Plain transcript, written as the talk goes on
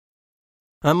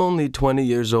I'm only 20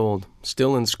 years old,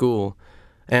 still in school,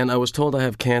 and I was told I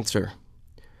have cancer.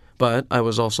 But I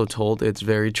was also told it's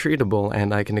very treatable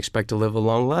and I can expect to live a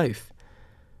long life.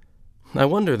 I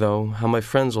wonder, though, how my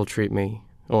friends will treat me,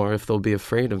 or if they'll be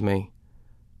afraid of me.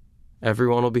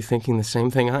 Everyone will be thinking the same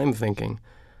thing I'm thinking.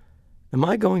 Am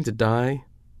I going to die?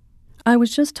 I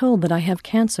was just told that I have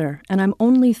cancer, and I'm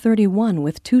only 31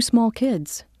 with 2 small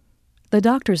kids. The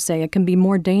doctors say it can be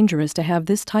more dangerous to have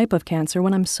this type of cancer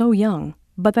when I'm so young,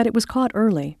 but that it was caught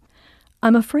early.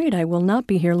 I'm afraid I will not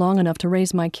be here long enough to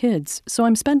raise my kids, so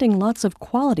I'm spending lots of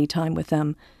quality time with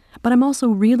them. But I'm also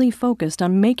really focused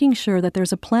on making sure that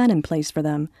there's a plan in place for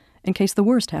them, in case the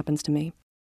worst happens to me.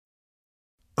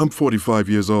 I'm 45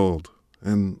 years old,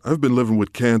 and I've been living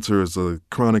with cancer as a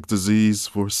chronic disease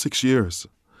for 6 years.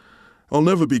 I'll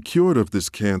never be cured of this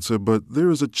cancer, but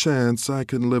there is a chance I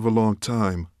can live a long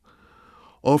time.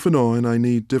 Off and on, I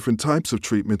need different types of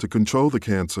treatment to control the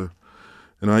cancer,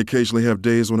 and I occasionally have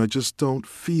days when I just don't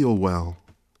feel well.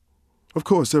 Of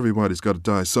course, everybody's got to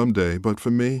die someday, but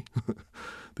for me,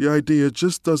 the idea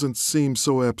just doesn't seem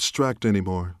so abstract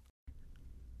anymore.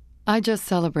 I just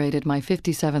celebrated my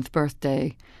 57th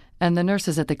birthday, and the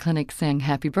nurses at the clinic sang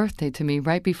happy birthday to me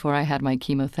right before I had my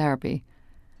chemotherapy.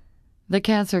 The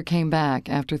cancer came back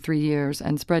after 3 years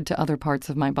and spread to other parts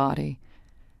of my body.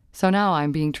 So now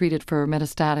I'm being treated for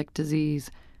metastatic disease.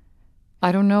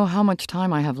 I don't know how much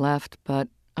time I have left, but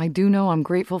I do know I'm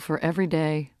grateful for every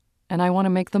day, and I want to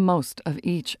make the most of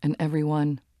each and every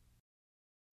one.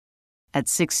 At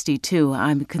 62,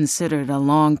 I'm considered a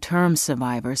long-term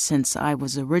survivor since I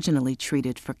was originally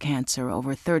treated for cancer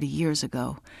over 30 years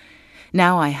ago.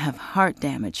 Now I have heart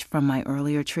damage from my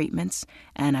earlier treatments,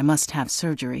 and I must have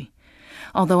surgery.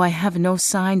 Although I have no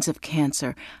signs of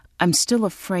cancer, I'm still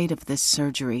afraid of this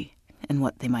surgery and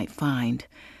what they might find.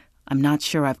 I'm not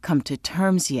sure I've come to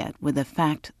terms yet with the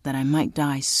fact that I might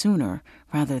die sooner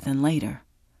rather than later.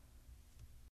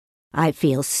 I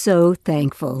feel so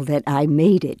thankful that I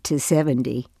made it to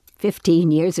 70.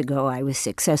 15 years ago, I was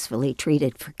successfully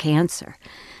treated for cancer,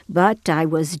 but I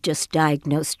was just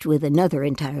diagnosed with another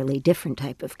entirely different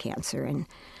type of cancer and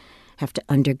have to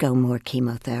undergo more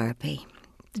chemotherapy.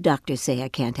 The doctors say I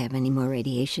can't have any more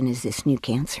radiation as this new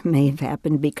cancer may have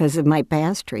happened because of my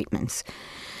past treatments.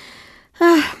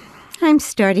 I'm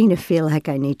starting to feel like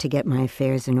I need to get my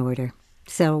affairs in order,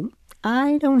 so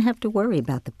I don't have to worry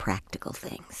about the practical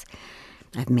things.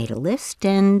 I've made a list,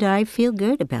 and I feel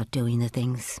good about doing the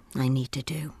things I need to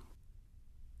do.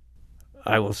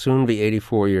 I will soon be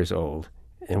 84 years old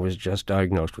and was just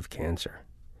diagnosed with cancer.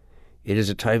 It is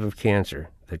a type of cancer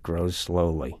that grows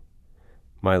slowly.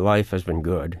 My life has been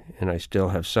good, and I still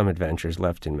have some adventures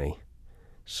left in me.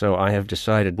 So I have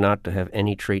decided not to have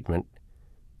any treatment,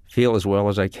 feel as well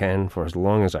as I can for as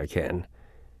long as I can,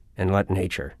 and let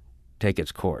nature take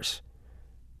its course.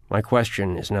 My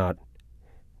question is not,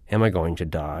 am I going to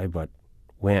die, but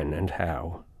when and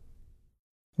how?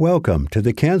 Welcome to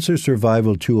the Cancer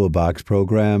Survival Toolbox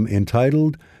program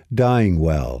entitled Dying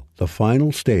Well, the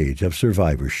Final Stage of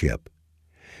Survivorship.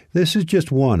 This is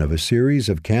just one of a series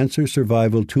of Cancer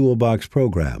Survival Toolbox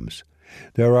programs.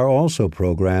 There are also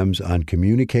programs on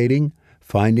communicating,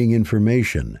 finding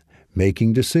information,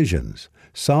 making decisions,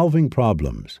 solving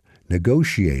problems,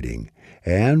 negotiating,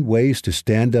 and ways to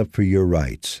stand up for your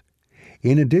rights.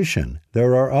 In addition,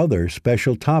 there are other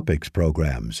special topics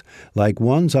programs, like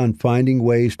ones on finding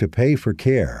ways to pay for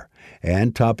care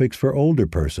and topics for older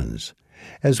persons,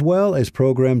 as well as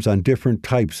programs on different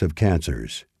types of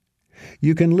cancers.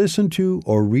 You can listen to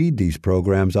or read these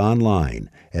programs online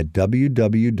at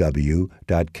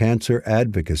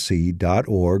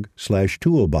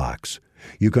www.canceradvocacy.org/toolbox.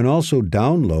 You can also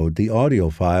download the audio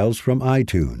files from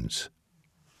iTunes.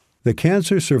 The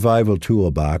Cancer Survival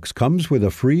Toolbox comes with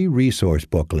a free resource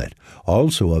booklet,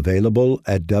 also available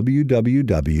at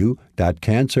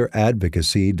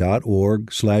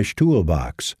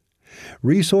www.canceradvocacy.org/toolbox.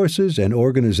 Resources and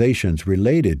organizations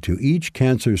related to each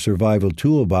Cancer Survival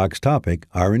Toolbox topic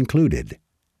are included.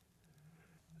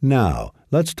 Now,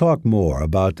 let's talk more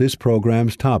about this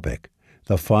program's topic,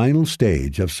 the final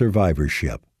stage of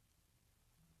survivorship.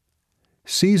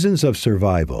 Seasons of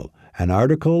Survival, an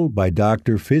article by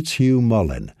Dr. Fitzhugh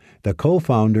Mullen, the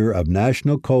co-founder of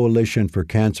National Coalition for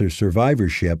Cancer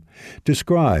Survivorship,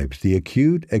 describes the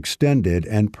acute, extended,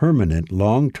 and permanent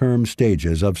long-term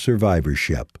stages of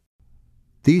survivorship.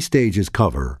 These stages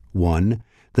cover 1.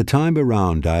 The time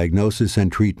around diagnosis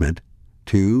and treatment,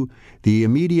 2. The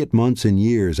immediate months and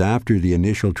years after the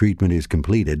initial treatment is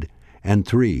completed, and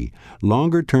 3.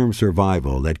 Longer-term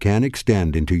survival that can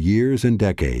extend into years and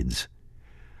decades.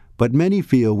 but many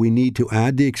feel we need to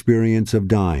add the experience of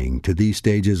dying to these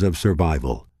stages of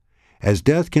survival, as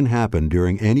death can happen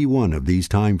during any one of these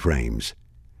time frames.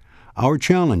 Our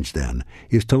challenge, then,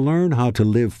 is to learn how to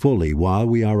live fully while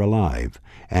we are alive,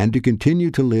 and to continue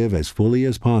to live as fully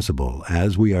as possible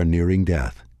as we are nearing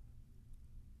death.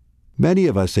 Many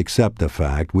of us accept the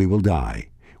fact we will die,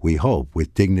 we hope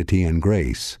with dignity and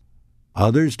grace.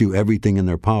 Others do everything in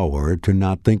their power to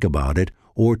not think about it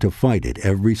or to fight it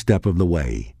every step of the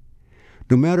way.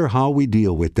 No matter how we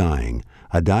deal with dying,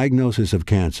 a diagnosis of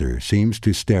cancer seems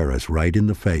to stare us right in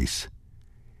the face.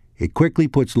 It quickly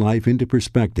puts life into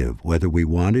perspective, whether we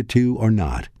want it to or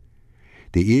not.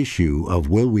 The issue of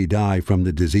will we die from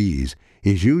the disease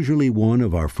is usually one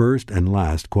of our first and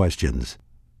last questions.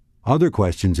 Other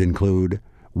questions include,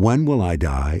 when will I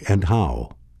die and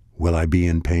how? Will I be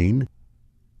in pain?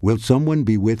 Will someone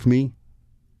be with me?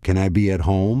 Can I be at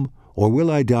home, or will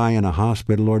I die in a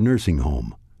hospital or nursing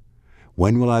home?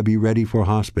 When will I be ready for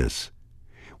hospice?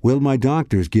 Will my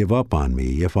doctors give up on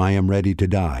me if I am ready to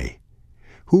die?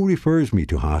 Who refers me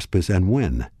to hospice and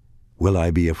when? Will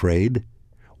I be afraid?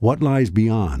 What lies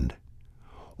beyond?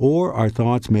 Or our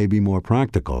thoughts may be more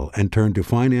practical and turn to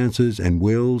finances and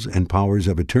wills and powers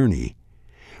of attorney.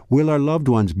 Will our loved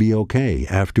ones be okay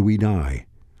after we die?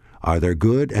 Are there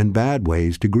good and bad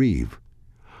ways to grieve?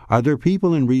 Are there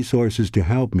people and resources to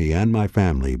help me and my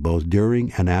family both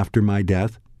during and after my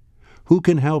death? Who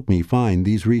can help me find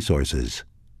these resources?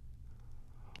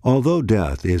 Although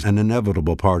death is an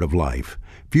inevitable part of life,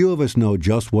 few of us know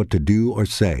just what to do or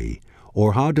say,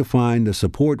 or how to find the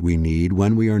support we need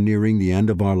when we are nearing the end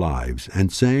of our lives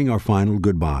and saying our final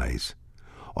goodbyes.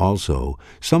 Also,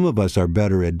 some of us are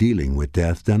better at dealing with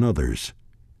death than others.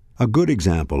 A good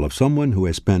example of someone who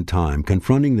has spent time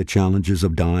confronting the challenges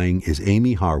of dying is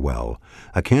Amy Harwell,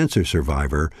 a cancer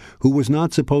survivor who was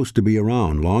not supposed to be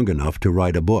around long enough to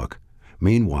write a book.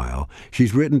 Meanwhile,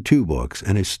 she's written 2 books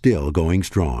and is still going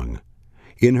strong.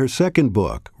 In her second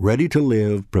book, Ready to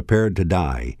Live, Prepared to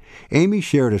Die, Amy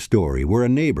shared a story where a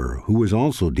neighbor, who was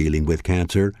also dealing with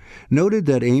cancer, noted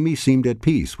that Amy seemed at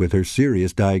peace with her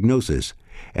serious diagnosis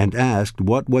and asked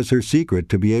what was her secret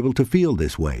to be able to feel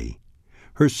this way.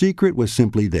 Her secret was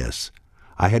simply this: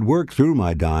 I had worked through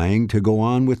my dying to go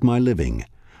on with my living.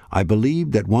 I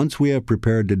believe that once we have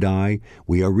prepared to die,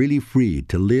 we are really free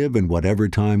to live in whatever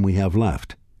time we have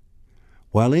left.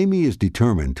 While Amy is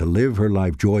determined to live her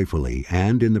life joyfully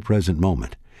and in the present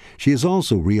moment, she is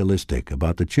also realistic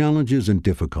about the challenges and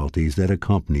difficulties that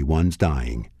accompany one's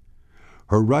dying.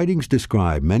 Her writings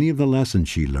describe many of the lessons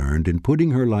she learned in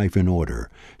putting her life in order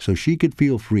so she could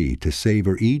feel free to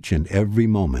savor each and every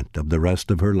moment of the rest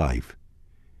of her life.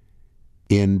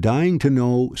 In Dying to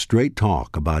Know Straight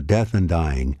Talk About Death and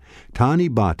Dying, Tani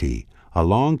Bhatti, a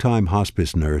longtime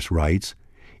hospice nurse, writes,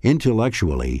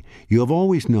 "Intellectually, you have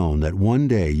always known that one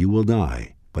day you will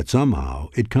die, but somehow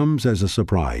it comes as a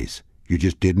surprise. You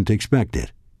just didn't expect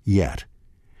it, yet.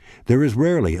 There is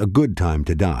rarely a good time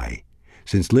to die.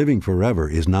 Since living forever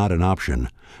is not an option,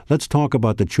 let's talk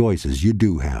about the choices you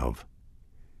do have."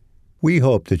 We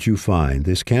hope that you find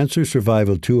this Cancer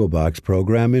Survival Toolbox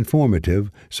program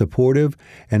informative, supportive,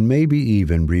 and maybe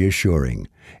even reassuring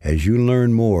as you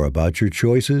learn more about your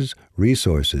choices,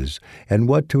 resources, and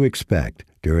what to expect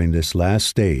during this last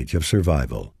stage of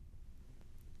survival.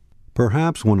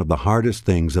 Perhaps one of the hardest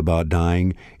things about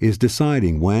dying is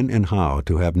deciding when and how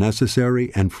to have necessary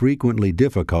and frequently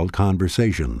difficult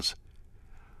conversations.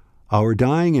 Our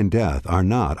dying and death are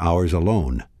not ours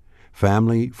alone.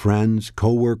 Family, friends,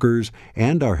 co-workers,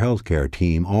 and our healthcare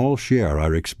team all share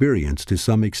our experience to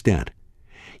some extent.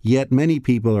 Yet many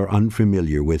people are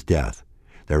unfamiliar with death.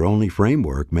 Their only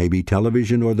framework may be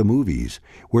television or the movies,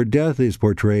 where death is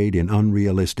portrayed in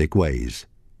unrealistic ways.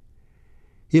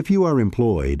 If you are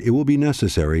employed, it will be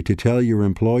necessary to tell your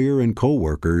employer and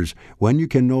co-workers when you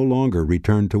can no longer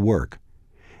return to work.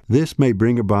 This may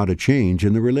bring about a change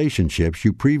in the relationships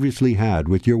you previously had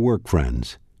with your work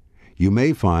friends. You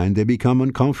may find they become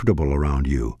uncomfortable around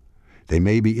you. They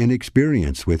may be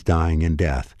inexperienced with dying and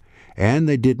death, and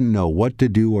they didn't know what to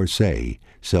do or say,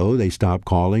 so they stop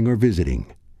calling or visiting.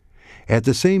 At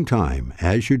the same time,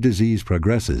 as your disease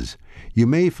progresses, you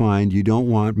may find you don't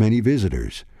want many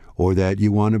visitors, or that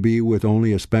you want to be with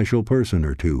only a special person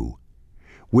or two.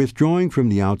 Withdrawing from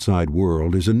the outside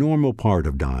world is a normal part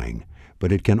of dying,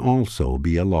 but it can also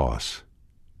be a loss.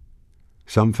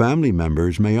 Some family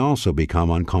members may also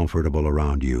become uncomfortable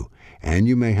around you, and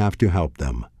you may have to help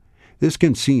them. This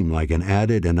can seem like an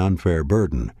added and unfair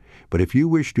burden, but if you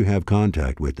wish to have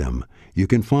contact with them, you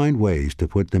can find ways to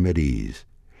put them at ease.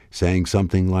 Saying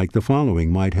something like the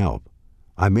following might help: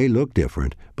 "I may look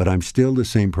different, but I'm still the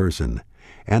same person.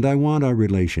 and I want our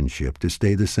relationship to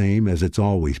stay the same as it's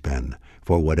always been,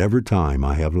 for whatever time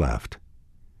I have left.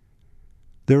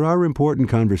 There are important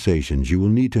conversations you will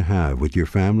need to have with your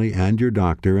family and your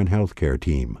doctor and healthcare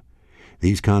team.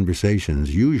 These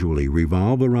conversations usually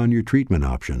revolve around your treatment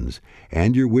options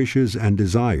and your wishes and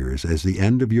desires as the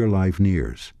end of your life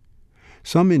nears.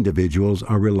 Some individuals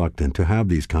are reluctant to have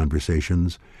these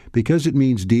conversations because it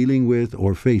means dealing with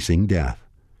or facing death.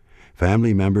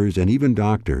 Family members and even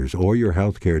doctors or your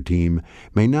healthcare team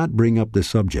may not bring up the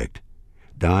subject.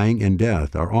 Dying and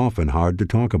death are often hard to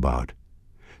talk about.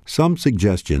 Some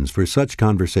suggestions for such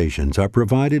conversations are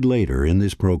provided later in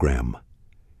this program.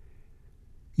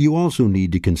 You also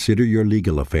need to consider your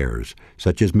legal affairs,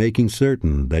 such as making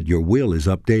certain that your will is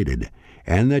updated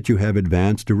and that you have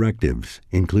advance directives,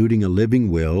 including a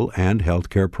living will and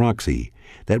healthcare proxy,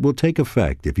 that will take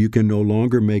effect if you can no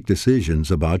longer make decisions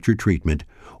about your treatment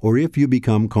or if you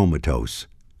become comatose.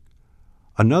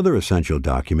 Another essential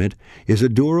document is a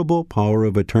durable power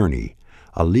of attorney,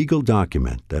 a legal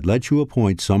document that lets you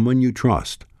appoint someone you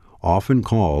trust, often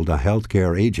called a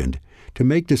healthcare agent, to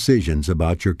make decisions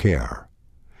about your care.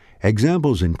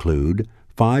 Examples include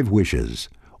 5 wishes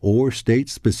or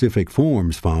state-specific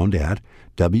forms found at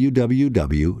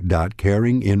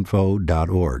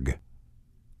www.caringinfo.org.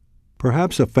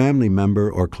 Perhaps a family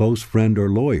member or close friend or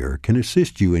lawyer can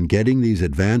assist you in getting these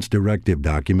advance directive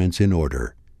documents in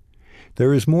order.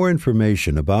 There is more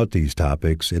information about these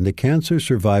topics in the Cancer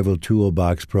Survival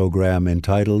Toolbox program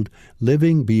entitled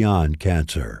Living Beyond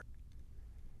Cancer.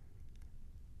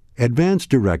 Advance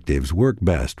directives work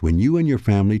best when you and your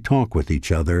family talk with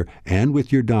each other and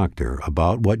with your doctor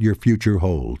about what your future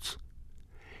holds.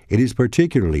 It is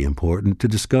particularly important to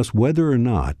discuss whether or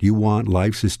not you want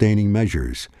life-sustaining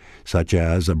measures, such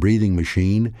as a breathing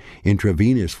machine,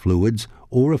 intravenous fluids,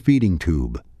 or a feeding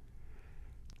tube.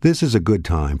 This is a good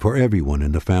time for everyone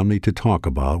in the family to talk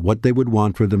about what they would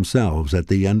want for themselves at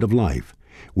the end of life,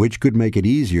 which could make it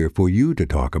easier for you to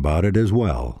talk about it as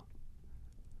well.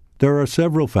 There are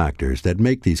several factors that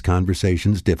make these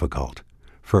conversations difficult.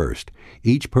 First,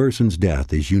 each person's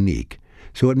death is unique,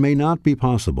 so it may not be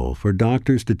possible for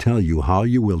doctors to tell you how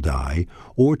you will die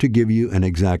or to give you an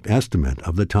exact estimate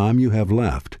of the time you have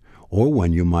left or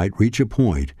when you might reach a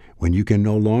point when you can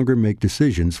no longer make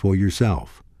decisions for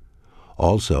yourself.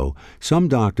 Also, some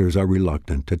doctors are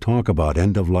reluctant to talk about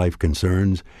end-of-life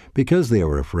concerns because they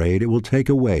are afraid it will take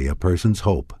away a person's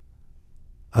hope.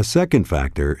 A second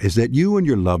factor is that you and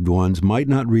your loved ones might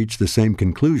not reach the same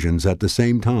conclusions at the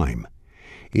same time.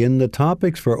 In the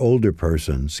Topics for Older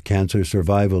Persons Cancer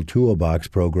Survival Toolbox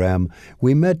program,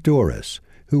 we met Doris,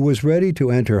 who was ready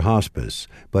to enter hospice,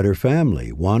 but her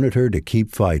family wanted her to keep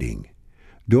fighting.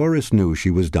 Doris knew she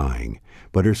was dying,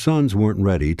 but her sons weren't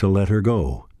ready to let her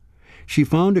go. She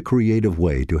found a creative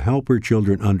way to help her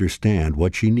children understand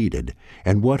what she needed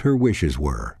and what her wishes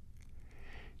were.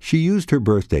 She used her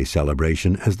birthday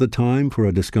celebration as the time for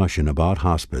a discussion about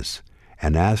hospice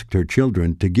and asked her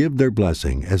children to give their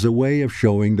blessing as a way of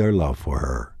showing their love for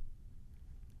her.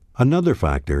 Another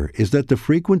factor is that the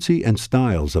frequency and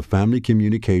styles of family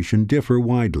communication differ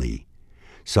widely.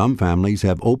 Some families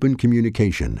have open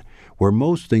communication, where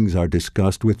most things are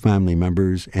discussed with family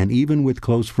members and even with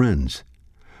close friends.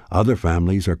 Other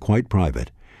families are quite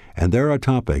private, and there are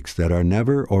topics that are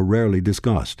never or rarely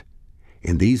discussed.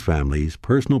 In these families,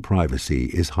 personal privacy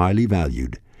is highly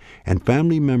valued, and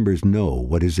family members know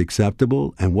what is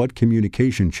acceptable and what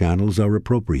communication channels are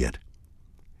appropriate.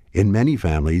 In many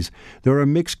families, there are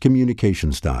mixed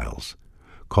communication styles.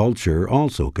 Culture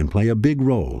also can play a big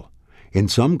role. In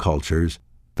some cultures,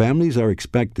 families are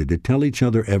expected to tell each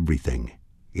other everything.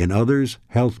 In others,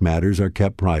 health matters are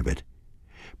kept private.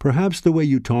 Perhaps the way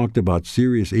you talked about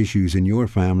serious issues in your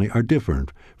family are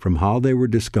different from how they were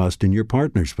discussed in your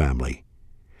partner's family.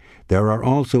 There are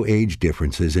also age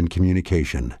differences in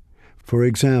communication. For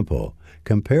example,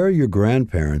 compare your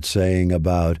grandparents saying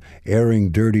about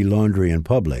airing dirty laundry in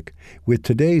public with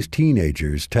today's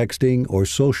teenagers texting or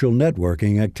social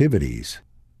networking activities.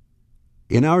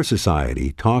 In our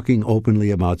society, talking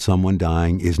openly about someone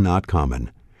dying is not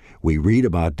common. We read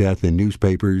about death in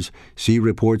newspapers, see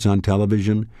reports on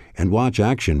television, and watch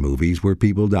action movies where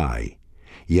people die.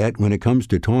 Yet when it comes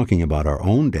to talking about our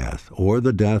own death or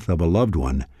the death of a loved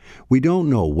one, we don't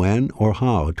know when or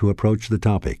how to approach the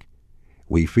topic.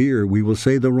 We fear we will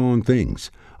say the wrong things,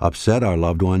 upset our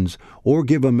loved ones, or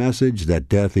give a message that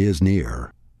death is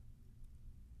near.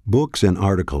 Books and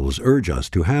articles urge us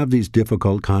to have these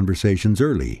difficult conversations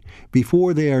early,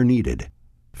 before they are needed.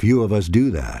 Few of us do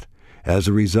that. As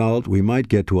a result, we might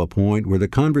get to a point where the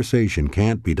conversation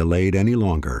can't be delayed any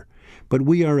longer, but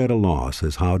we are at a loss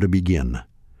as how to begin.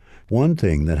 One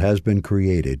thing that has been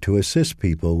created to assist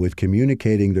people with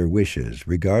communicating their wishes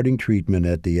regarding treatment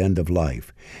at the end of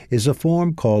life is a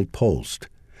form called POST.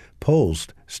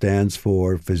 POST stands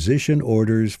for Physician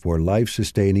Orders for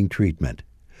Life-Sustaining Treatment.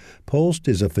 POST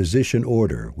is a physician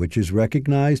order which is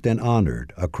recognized and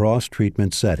honored across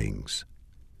treatment settings.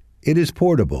 It is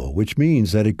portable, which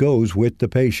means that it goes with the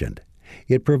patient.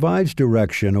 It provides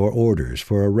direction or orders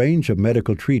for a range of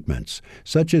medical treatments,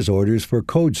 such as orders for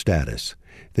code status.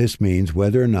 This means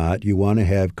whether or not you want to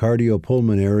have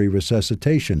cardiopulmonary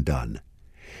resuscitation done.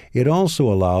 It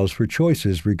also allows for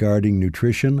choices regarding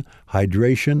nutrition,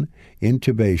 hydration,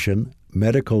 intubation,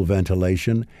 medical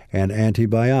ventilation, and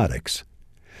antibiotics.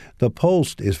 The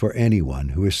POST is for anyone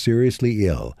who is seriously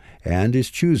ill and is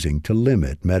choosing to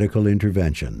limit medical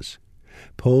interventions.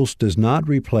 POST does not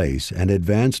replace an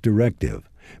advance directive,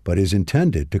 but is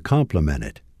intended to complement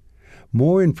it.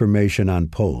 More information on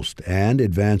POST and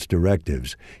advance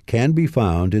directives can be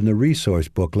found in the resource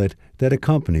booklet that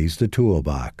accompanies the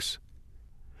toolbox.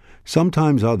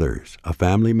 Sometimes others, a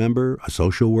family member, a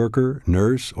social worker,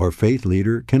 nurse, or faith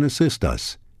leader, can assist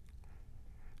us.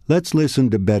 Let's listen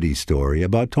to Betty's story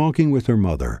about talking with her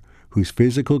mother, whose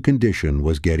physical condition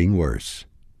was getting worse.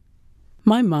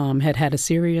 My mom had had a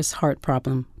serious heart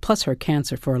problem, plus her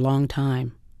cancer, for a long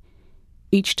time.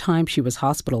 Each time she was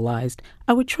hospitalized,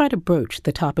 I would try to broach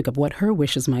the topic of what her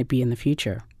wishes might be in the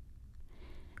future.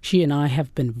 She and I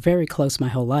have been very close my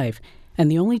whole life, and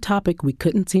the only topic we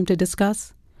couldn't seem to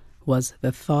discuss was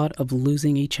the thought of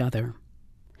losing each other.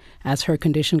 As her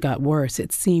condition got worse,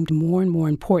 it seemed more and more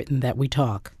important that we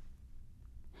talk.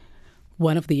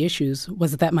 One of the issues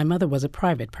was that my mother was a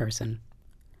private person.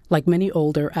 Like many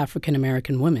older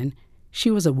African-American women,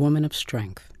 she was a woman of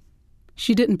strength.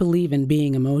 She didn't believe in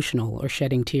being emotional or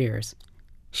shedding tears.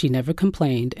 She never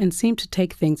complained and seemed to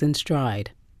take things in stride.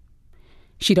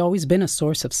 She'd always been a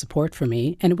source of support for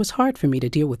me, and it was hard for me to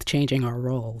deal with changing our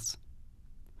roles.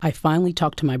 I finally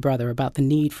talked to my brother about the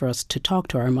need for us to talk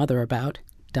to our mother about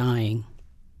dying.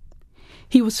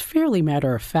 He was fairly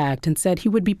matter-of-fact and said he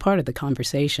would be part of the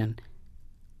conversation.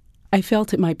 I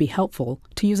felt it might be helpful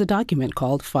to use a document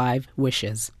called 5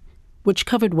 Wishes, which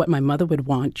covered what my mother would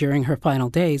want during her final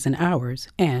days and hours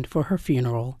and for her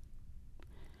funeral.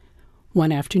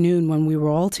 One afternoon when we were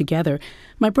all together,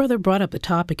 my brother brought up the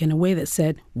topic in a way that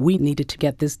said we needed to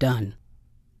get this done.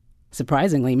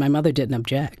 Surprisingly, my mother didn't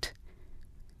object.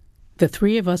 The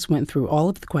 3 of us went through all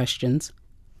of the questions.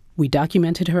 We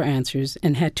documented her answers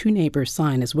and had 2 neighbors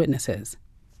sign as witnesses.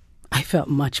 I felt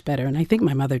much better, and I think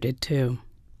my mother did too.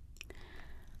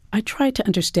 I tried to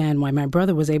understand why my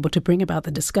brother was able to bring about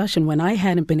the discussion when I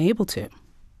hadn't been able to.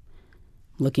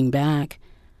 Looking back,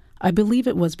 I believe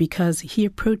it was because he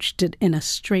approached it in a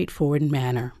straightforward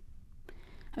manner,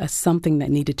 as something that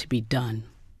needed to be done.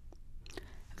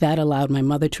 That allowed my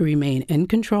mother to remain in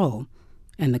control,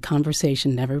 and the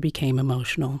conversation never became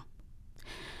emotional.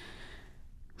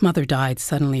 Mother died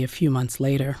suddenly a few months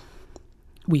later.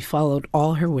 We followed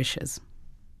all her wishes.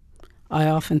 I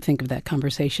often think of that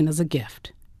conversation as a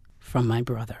gift from my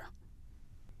brother.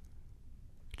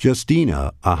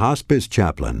 Justina, a hospice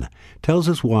chaplain, tells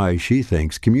us why she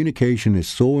thinks communication is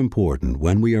so important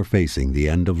when we are facing the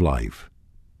end of life.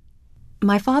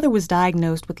 My father was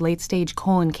diagnosed with late-stage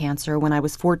colon cancer when I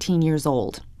was 14 years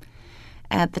old.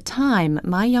 At the time,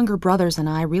 my younger brothers and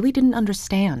I really didn't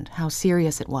understand how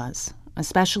serious it was,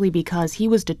 especially because he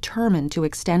was determined to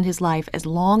extend his life as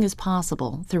long as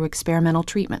possible through experimental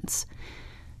treatments.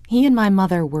 He and my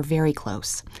mother were very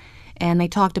close, and they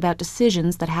talked about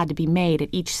decisions that had to be made at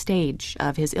each stage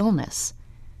of his illness.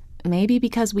 Maybe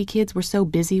because we kids were so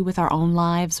busy with our own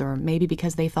lives, or maybe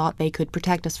because they thought they could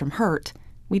protect us from hurt,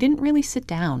 we didn't really sit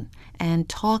down and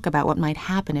talk about what might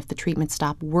happen if the treatment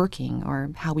stopped working or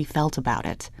how we felt about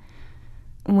it.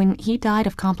 When he died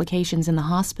of complications in the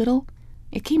hospital,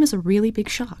 it came as a really big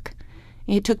shock.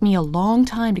 It took me a long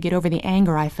time to get over the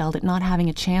anger I felt at not having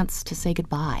a chance to say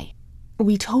goodbye.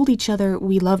 We told each other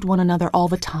we loved one another all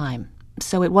the time,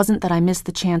 so it wasn't that I missed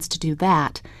the chance to do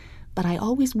that, but I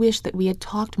always wished that we had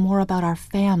talked more about our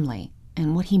family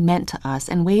and what he meant to us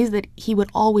and ways that he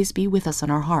would always be with us in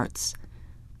our hearts.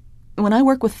 When I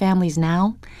work with families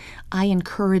now, I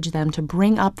encourage them to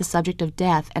bring up the subject of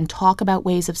death and talk about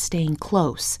ways of staying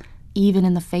close, even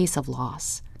in the face of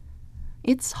loss.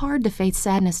 It's hard to face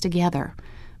sadness together,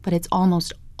 but it's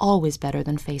almost always better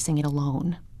than facing it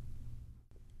alone.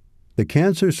 The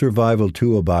Cancer Survival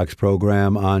Toolbox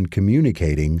program on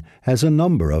communicating has a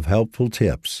number of helpful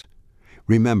tips.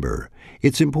 Remember,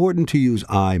 it's important to use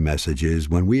I messages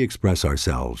when we express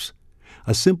ourselves.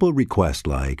 A simple request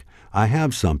like, "I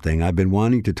have something I've been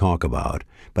wanting to talk about,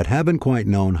 but haven't quite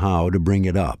known how to bring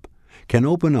it up," can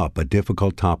open up a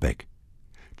difficult topic.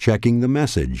 Checking the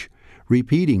message,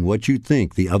 repeating what you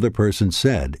think the other person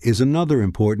said, is another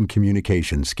important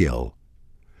communication skill.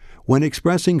 When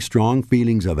expressing strong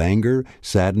feelings of anger,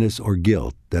 sadness, or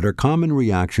guilt that are common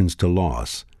reactions to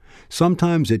loss,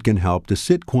 sometimes it can help to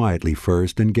sit quietly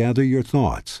first and gather your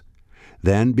thoughts.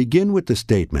 Then begin with the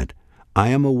statement, "I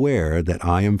am aware that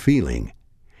I am feeling."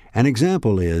 An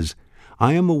example is,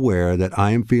 "I am aware that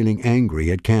I am feeling angry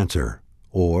at cancer,"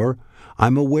 or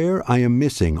 "I'm aware I am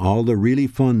missing all the really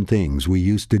fun things we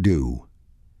used to do."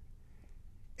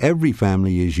 Every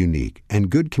family is unique,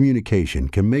 and good communication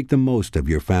can make the most of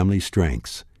your family's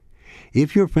strengths.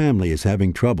 If your family is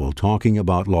having trouble talking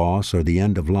about loss or the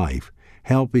end of life,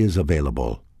 help is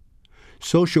available.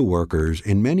 Social workers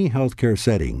in many healthcare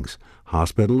settings,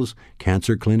 hospitals,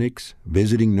 cancer clinics,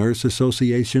 visiting nurse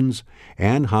associations,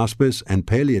 and hospice and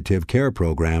palliative care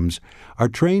programs are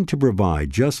trained to provide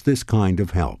just this kind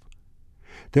of help.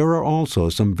 There are also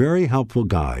some very helpful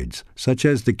guides, such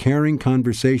as the Caring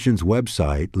Conversations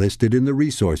website listed in the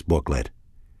resource booklet.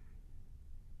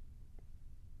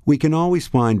 We can always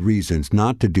find reasons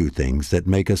not to do things that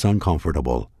make us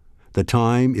uncomfortable. The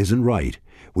time isn't right.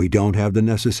 We don't have the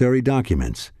necessary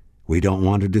documents. We don't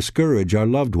want to discourage our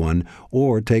loved one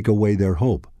or take away their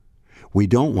hope. We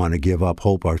don't want to give up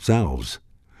hope ourselves.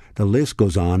 The list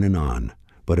goes on,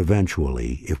 but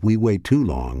eventually, if we wait too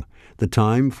long, the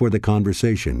time for the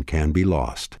conversation can be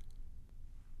lost.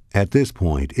 At this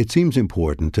point, it seems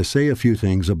important to say a few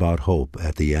things about hope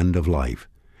at the end of life.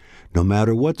 No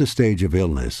matter what the stage of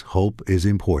illness, hope is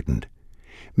important.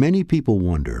 Many people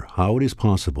wonder how it is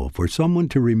possible for someone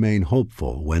to remain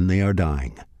hopeful when they are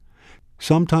dying.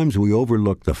 Sometimes we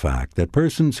overlook the fact that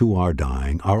persons who are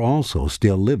dying are also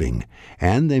still living,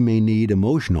 and they may need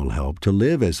emotional help to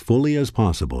live as fully as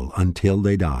possible until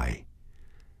they die.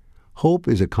 Hope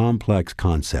is a complex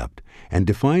concept, and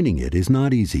defining it is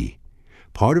not easy.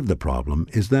 Part of the problem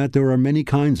is that there are many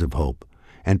kinds of hope,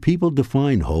 and people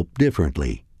define hope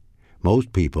differently.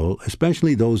 Most people,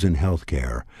 especially those in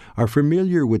healthcare, are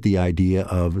familiar with the idea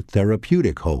of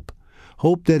therapeutic hope,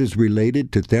 hope that is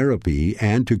related to therapy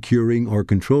and to curing or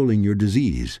controlling your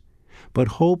disease.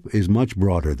 But hope is much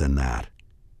broader than that.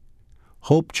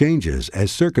 Hope changes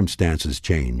as circumstances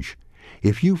change.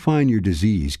 If you find your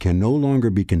disease can no longer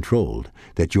be controlled,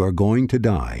 that you are going to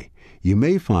die, you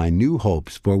may find new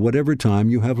hopes for whatever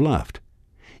time you have left.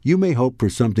 You may hope for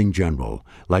something general,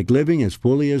 like living as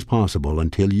fully as possible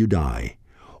until you die.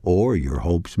 Or your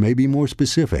hopes may be more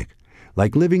specific,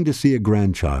 like living to see a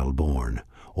grandchild born,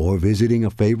 or visiting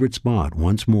a favorite spot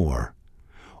once more.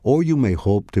 Or you may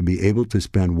hope to be able to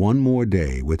spend one more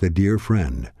day with a dear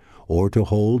friend, or to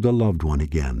hold a loved one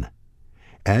again.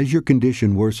 As your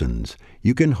condition worsens,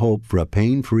 you can hope for a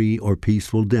pain-free or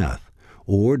peaceful death,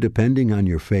 or, depending on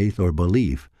your faith or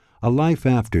belief, a life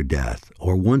after death,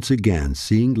 or once again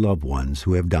seeing loved ones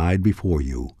who have died before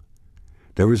you.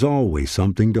 There is always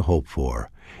something to hope for,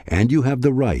 and you have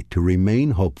the right to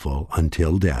remain hopeful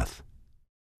until death.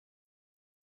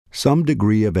 Some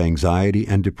degree of anxiety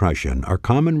and depression are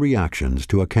common reactions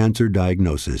to a cancer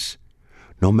diagnosis.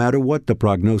 No matter what the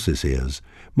prognosis is,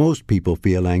 most people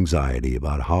feel anxiety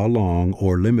about how long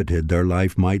or limited their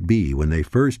life might be when they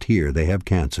first hear they have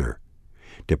cancer.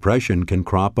 Depression can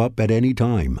crop up at any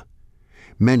time.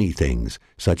 Many things,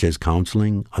 such as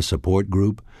counseling, a support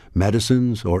group,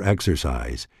 medicines, or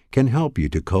exercise, can help you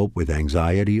to cope with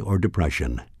anxiety or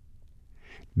depression.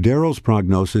 Daryl's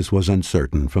prognosis was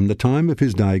uncertain from the time of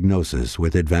his diagnosis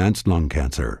with advanced lung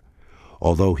cancer.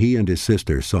 Although he and his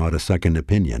sister sought a second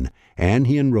opinion, and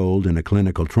he enrolled in a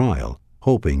clinical trial,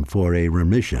 hoping for a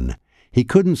remission, he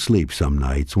couldn't sleep some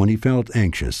nights when he felt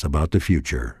anxious about the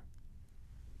future.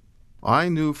 I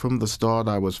knew from the start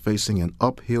I was facing an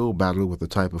uphill battle with the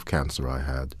type of cancer I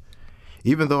had.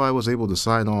 Even though I was able to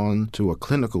sign on to a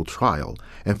clinical trial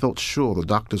and felt sure the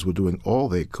doctors were doing all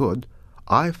they could,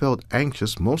 I felt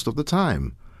anxious most of the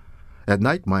time. At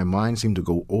night, my mind seemed to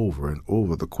go over and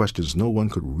over the questions no one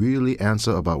could really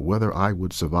answer about whether I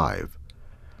would survive.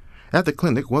 At the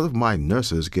clinic, one of my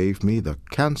nurses gave me the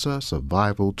Cancer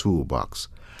Survival Toolbox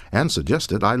and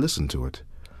suggested I listen to it.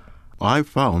 I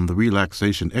found the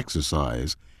relaxation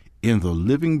exercise in the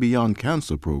Living Beyond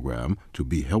Cancer program to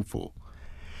be helpful.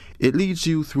 It leads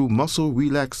you through muscle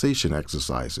relaxation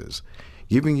exercises,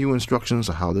 giving you instructions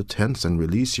on how to tense and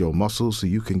release your muscles so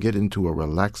you can get into a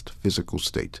relaxed physical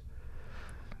state.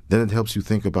 Then it helps you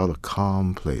think about a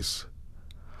calm place.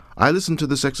 I listened to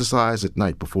this exercise at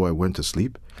night before I went to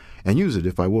sleep, and use it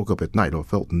if I woke up at night or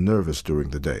felt nervous during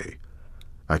the day.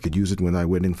 I could use it when I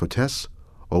went in for tests,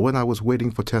 or when I was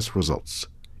waiting for test results.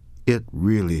 It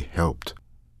really helped.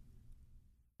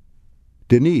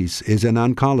 Denise is an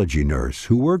oncology nurse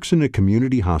who works in a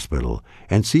community hospital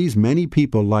and sees many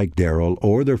people like Daryl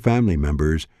or their family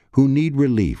members who need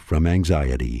relief from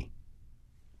anxiety.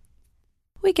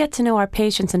 We get to know our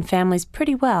patients and families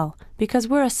pretty well because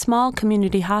we're a small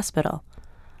community hospital.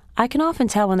 I can often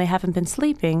tell when they haven't been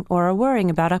sleeping or are worrying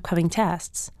about upcoming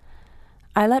tests.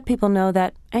 I let people know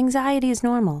that anxiety is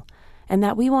normal and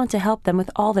that we want to help them with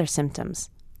all their symptoms,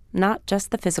 not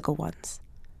just the physical ones.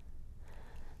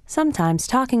 Sometimes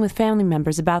talking with family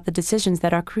members about the decisions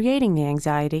that are creating the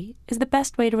anxiety is the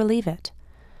best way to relieve it.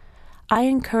 I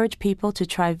encourage people to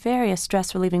try various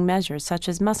stress-relieving measures such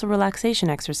as muscle relaxation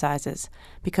exercises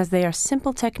because they are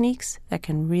simple techniques that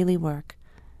can really work.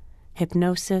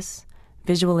 Hypnosis,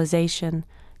 visualization,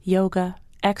 yoga,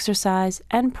 exercise,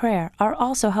 and prayer are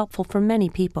also helpful for many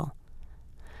people.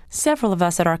 Several of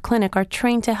us at our clinic are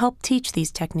trained to help teach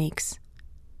these techniques.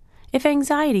 If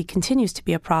anxiety continues to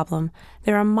be a problem,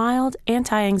 there are mild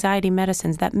anti-anxiety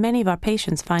medicines that many of our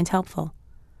patients find helpful.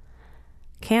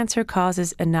 Cancer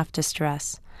causes enough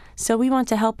distress, so we want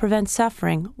to help prevent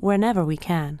suffering whenever we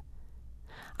can.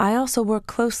 I also work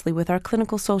closely with our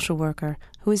clinical social worker,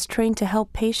 who is trained to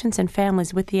help patients and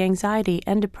families with the anxiety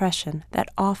and depression that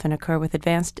often occur with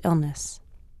advanced illness.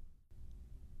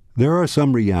 There are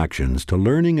some reactions to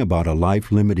learning about a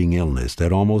life-limiting illness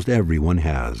that almost everyone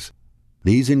has.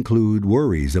 These include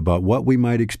worries about what we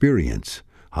might experience,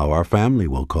 how our family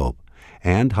will cope,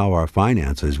 and how our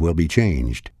finances will be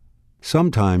changed.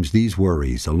 Sometimes these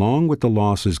worries, along with the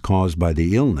losses caused by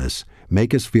the illness,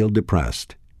 make us feel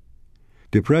depressed.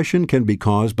 Depression can be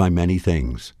caused by many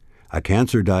things. A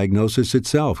cancer diagnosis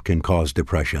itself can cause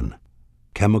depression.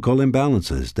 Chemical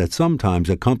imbalances that sometimes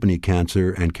accompany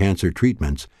cancer and cancer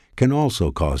treatments can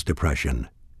also cause depression.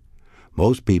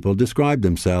 Most people describe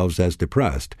themselves as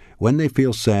depressed when they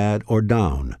feel sad or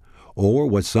down, or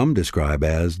what some describe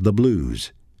as the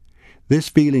blues. This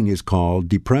feeling is called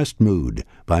depressed mood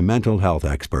by mental health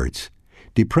experts.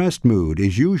 Depressed mood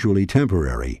is usually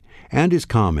temporary and is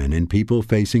common in people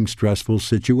facing stressful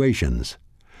situations.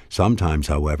 Sometimes,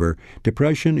 however,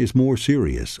 depression is more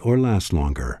serious or lasts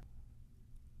longer.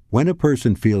 When a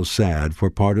person feels sad for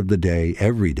part of the day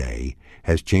every day,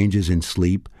 has changes in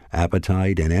sleep,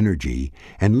 appetite, and energy,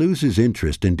 and loses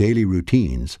interest in daily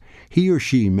routines, he or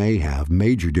she may have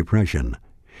major depression.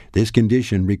 This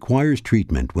condition requires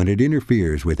treatment when it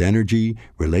interferes with energy,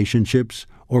 relationships,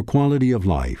 or quality of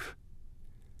life.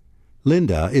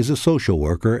 Linda is a social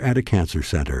worker at a cancer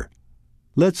center.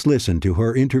 Let's listen to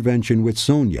her intervention with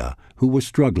Sonia, who was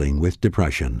struggling with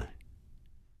depression.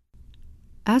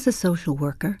 As a social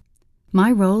worker, my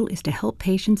role is to help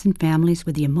patients and families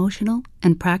with the emotional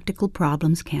and practical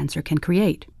problems cancer can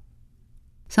create.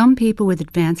 Some people with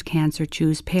advanced cancer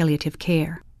choose palliative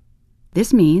care.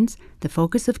 This means the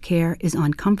focus of care is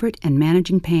on comfort and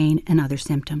managing pain and other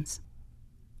symptoms.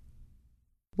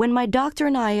 When my doctor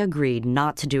and I agreed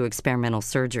not to do experimental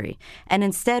surgery and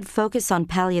instead focus on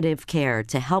palliative care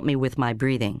to help me with my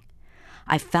breathing,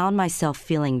 I found myself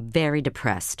feeling very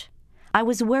depressed. I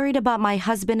was worried about my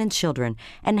husband and children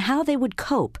and how they would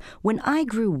cope when I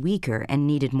grew weaker and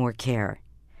needed more care.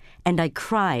 And I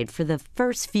cried for the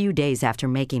first few days after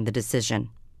making the decision.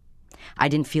 I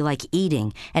didn't feel like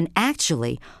eating and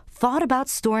actually thought about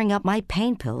storing up my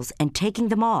pain pills and taking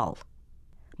them all.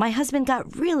 My husband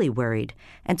got really worried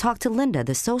and talked to Linda,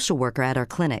 the social worker at our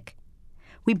clinic.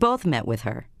 We both met with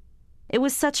her. It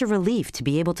was such a relief to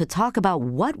be able to talk about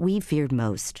what we feared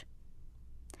most.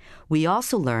 We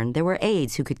also learned there were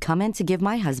aides who could come in to give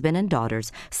my husband and daughters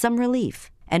some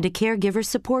relief and a caregiver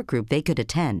support group they could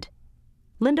attend.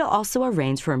 Linda also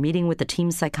arranged for a meeting with the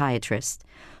team psychiatrist,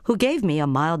 who gave me a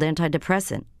mild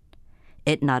antidepressant.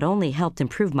 It not only helped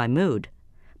improve my mood,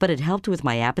 but it helped with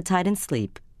my appetite and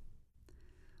sleep.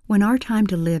 When our time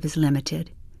to live is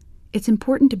limited, it's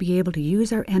important to be able to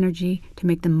use our energy to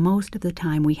make the most of the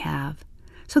time we have,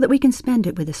 so that we can spend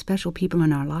it with the special people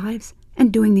in our lives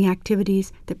and doing the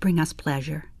activities that bring us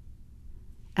pleasure.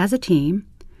 As a team,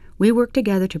 we work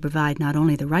together to provide not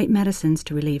only the right medicines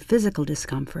to relieve physical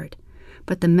discomfort,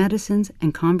 but the medicines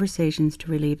and conversations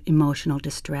to relieve emotional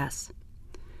distress.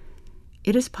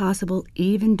 It is possible,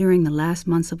 even during the last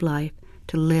months of life,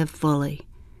 to live fully,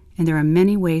 and there are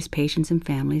many ways patients and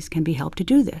families can be helped to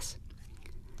do this.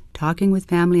 Talking with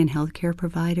family and healthcare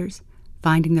providers,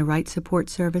 finding the right support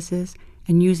services,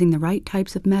 and using the right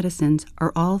types of medicines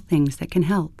are all things that can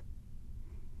help.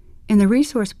 In the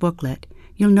resource booklet,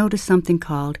 you'll notice something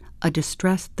called a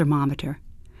distress thermometer,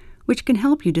 which can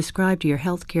help you describe to your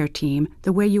healthcare team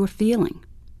the way you are feeling.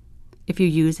 If you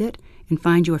use it and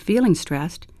find you are feeling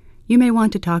stressed, you may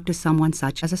want to talk to someone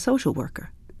such as a social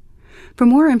worker. For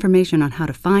more information on how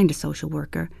to find a social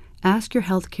worker, ask your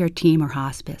healthcare team or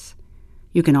hospice.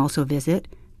 You can also visit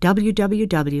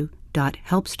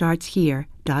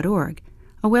www.helpstartshere.org,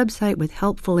 a website with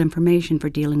helpful information for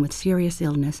dealing with serious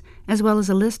illness, as well as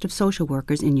a list of social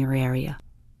workers in your area.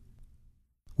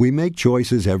 We make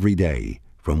choices every day,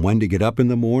 from when to get up in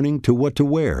the morning to what to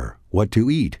wear, what to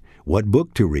eat, what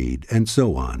book to read, and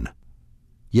so on.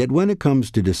 Yet when it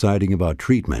comes to deciding about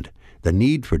treatment, the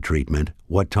need for treatment,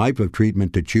 what type of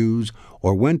treatment to choose,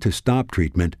 or when to stop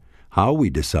treatment, how we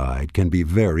decide can be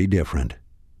very different.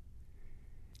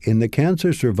 In the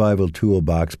Cancer Survival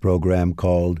Toolbox program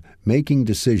called Making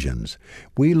Decisions,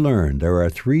 we learn there are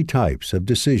 3 types of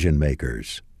decision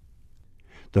makers.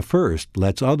 The first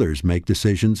lets others make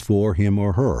decisions for him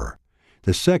or her.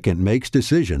 The second makes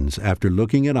decisions after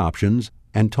looking at options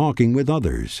and talking with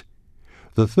others.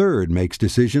 The third makes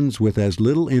decisions with as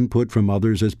little input from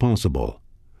others as possible.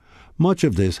 Much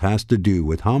of this has to do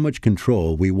with how much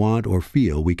control we want or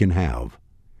feel we can have.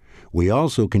 We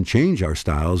also can change our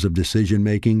styles of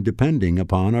decision-making depending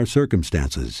upon our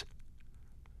circumstances.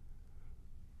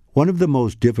 One of the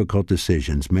most difficult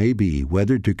decisions may be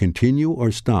whether to continue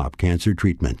or stop cancer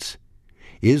treatments.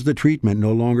 Is the treatment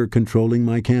no longer controlling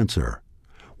my cancer?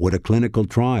 Would a clinical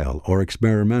trial or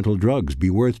experimental drugs be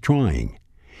worth trying?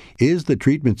 Is the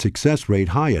treatment success rate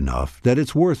high enough that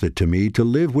it's worth it to me to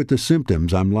live with the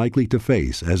symptoms I'm likely to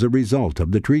face as a result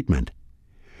of the treatment?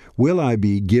 Will I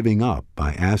be giving up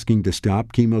by asking to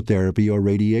stop chemotherapy or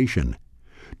radiation?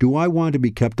 Do I want to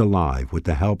be kept alive with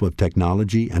the help of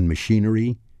technology and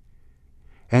machinery?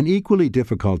 An equally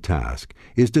difficult task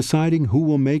is deciding who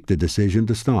will make the decision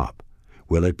to stop.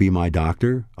 Will it be my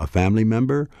doctor, a family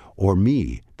member, or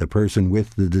me, the person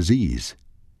with the disease?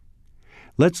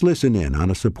 Let's listen in on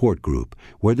a support group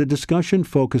where the discussion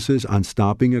focuses on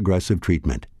stopping aggressive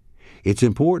treatment. It's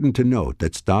important to note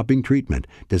that stopping treatment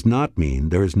does not mean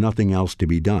there is nothing else to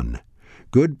be done.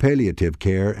 Good palliative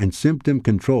care and symptom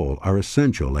control are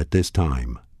essential at this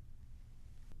time.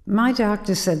 My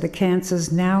doctor said the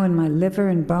cancer's now in my liver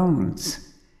and bones.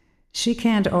 She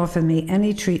can't offer me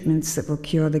any treatments that will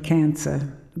cure the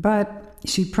cancer, but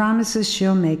she promises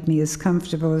she'll make me as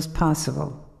comfortable as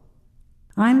possible.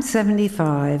 I'm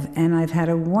 75 and I've had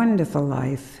a wonderful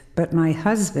life, but my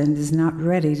husband is not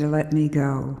ready to let me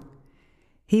go.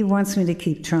 He wants me to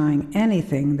keep trying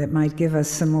anything that might give us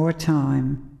some more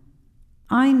time.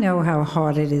 I know how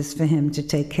hard it is for him to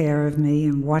take care of me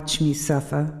and watch me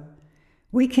suffer.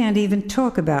 We can't even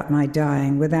talk about my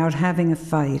dying without having a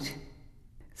fight.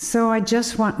 So I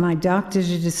just want my doctor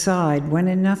to decide when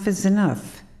enough is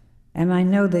enough, and I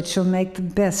know that she'll make the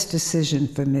best decision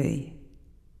for me.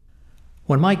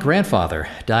 When my grandfather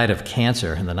died of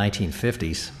cancer in the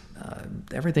 1950s,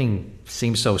 everything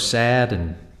seemed so sad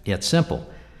and yet simple.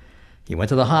 He went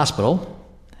to the hospital,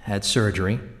 had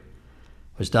surgery,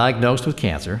 was diagnosed with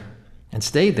cancer, and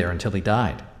stayed there until he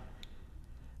died.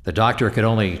 The doctor could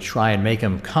only try and make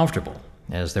him comfortable,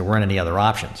 as there weren't any other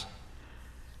options.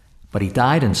 But he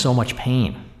died in so much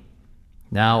pain.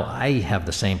 Now I have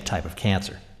the same type of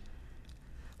cancer.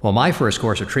 Well, my first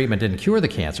course of treatment didn't cure the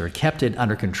cancer. It kept it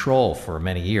under control for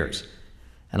many years,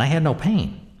 and I had no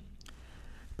pain.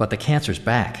 But the cancer's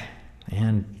back,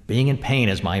 and being in pain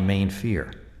is my main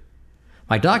fear.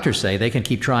 My doctors say they can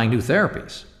keep trying new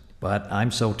therapies, but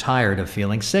I'm so tired of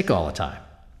feeling sick all the time.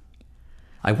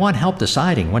 I want help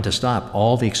deciding when to stop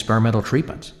all the experimental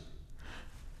treatments.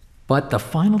 But the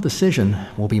final decision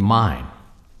will be mine.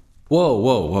 Whoa,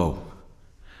 whoa, whoa.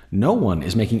 No one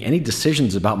is making any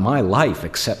decisions about my life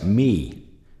except me.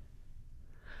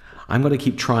 I'm going to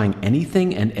keep trying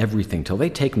anything and everything till they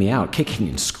take me out, kicking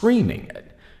and screaming.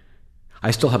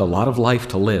 I still have a lot of life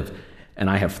to live, and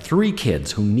I have 3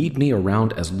 kids who need me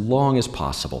around as long as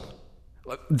possible.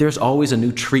 There's always a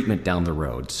new treatment down the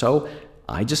road, so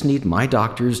I just need my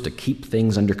doctors to keep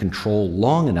things under control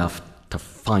long enough to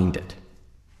find it.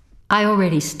 I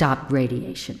already stopped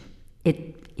radiation.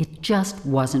 It just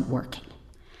wasn't working.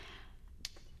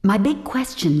 My big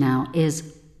question now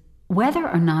is whether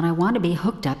or not I want to be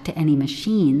hooked up to any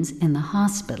machines in the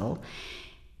hospital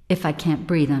if I can't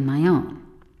breathe on my own.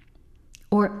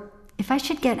 Or if I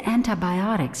should get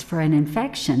antibiotics for an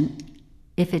infection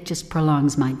if it just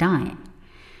prolongs my dying.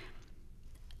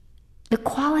 The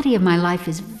quality of my life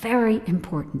is very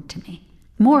important to me,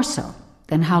 more so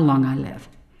than how long I live.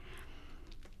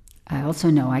 I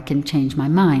also know I can change my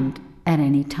mind at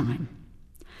any time.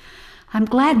 I'm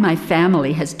glad my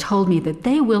family has told me that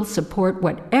they will support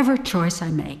whatever choice I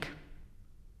make.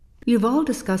 You've all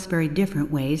discussed very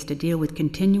different ways to deal with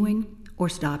continuing or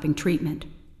stopping treatment.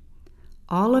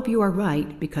 All of you are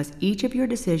right because each of your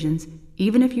decisions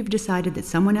Even if you've decided that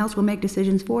someone else will make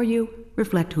decisions for you,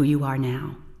 reflect who you are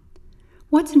now.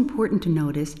 What's important to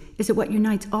notice is that what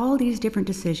unites all these different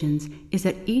decisions is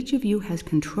that each of you has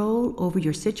control over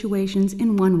your situations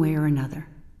in one way or another.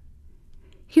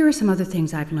 Here are some other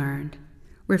things I've learned.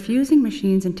 Refusing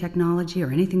machines and technology or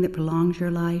anything that prolongs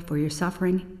your life or your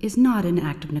suffering is not an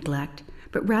act of neglect,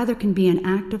 but rather can be an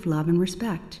act of love and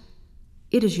respect.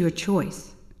 It is your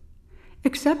choice.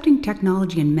 Accepting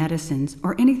technology and medicines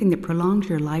or anything that prolongs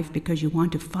your life because you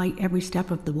want to fight every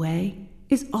step of the way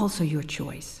is also your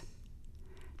choice.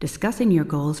 Discussing your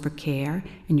goals for care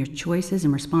and your choices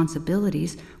and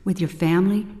responsibilities with your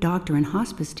family, doctor, and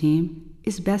hospice team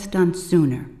is best done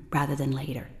sooner rather than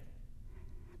later.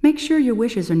 Make sure your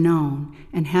wishes are known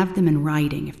and have them in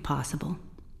writing if possible.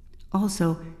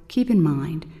 Also, keep in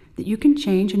mind that you can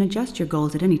change and adjust your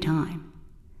goals at any time.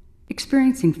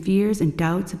 Experiencing fears and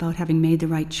doubts about having made the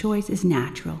right choice is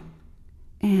natural,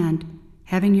 and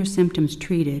having your symptoms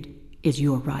treated is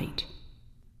your right.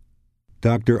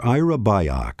 Dr. Ira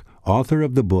Byock, author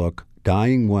of the book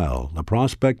Dying Well, The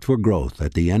Prospect for Growth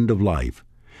at the End of Life,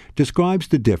 describes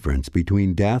the difference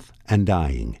between death and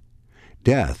dying.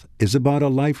 Death is about a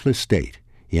lifeless state,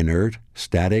 inert,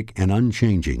 static, and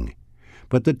unchanging.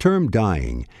 But the term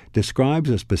dying describes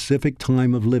a specific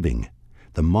time of living,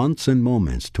 the months and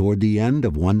moments toward the end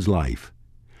of one's life.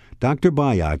 Dr.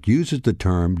 Byock uses the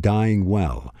term dying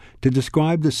well to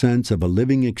describe the sense of a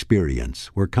living experience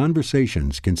where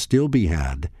conversations can still be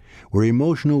had, where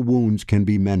emotional wounds can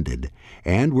be mended,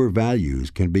 and where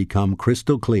values can become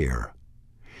crystal clear.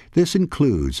 This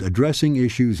includes addressing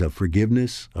issues of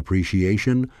forgiveness,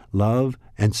 appreciation, love,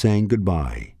 and saying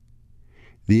goodbye.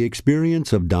 The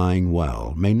experience of dying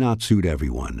well may not suit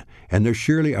everyone, and there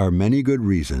surely are many good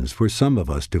reasons for some of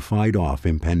us to fight off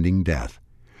impending death.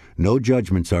 No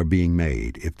judgments are being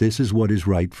made if this is what is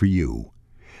right for you.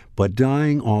 But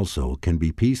dying also can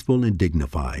be peaceful and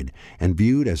dignified and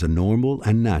viewed as a normal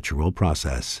and natural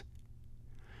process.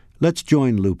 Let's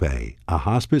join Lupe, a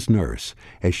hospice nurse,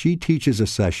 as she teaches a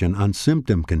session on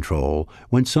symptom control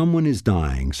when someone is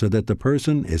dying so that the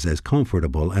person is as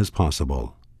comfortable as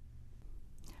possible.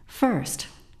 First,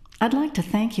 I'd like to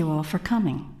thank you all for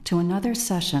coming to another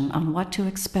session on what to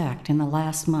expect in the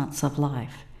last months of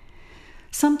life.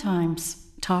 Sometimes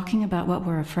talking about what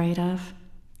we're afraid of,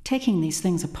 taking these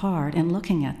things apart and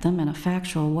looking at them in a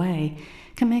factual way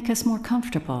can make us more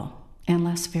comfortable and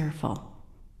less fearful.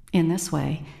 In this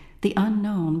way, the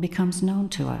unknown becomes known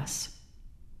to us.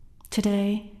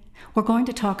 Today, we're going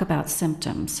to talk about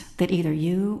symptoms that either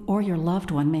you or your loved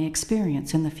one may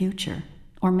experience in the future,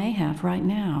 or may have right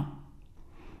now.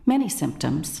 Many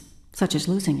symptoms, such as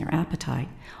losing your appetite,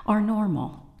 are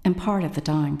normal and part of the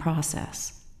dying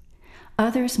process.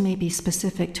 Others may be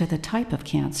specific to the type of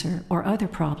cancer or other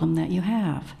problem that you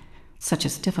have, such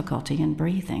as difficulty in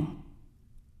breathing.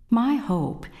 My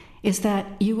hope is that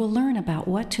you will learn about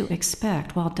what to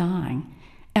expect while dying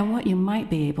and what you might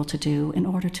be able to do in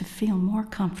order to feel more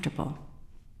comfortable.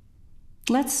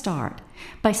 Let's start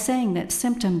by saying that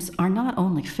symptoms are not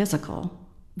only physical,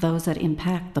 those that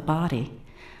impact the body,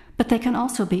 but they can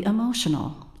also be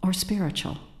emotional or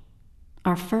spiritual.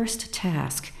 Our first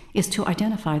task is to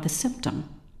identify the symptom.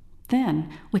 Then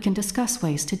we can discuss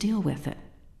ways to deal with it.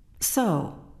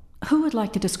 So, who would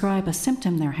like to describe a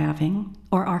symptom they're having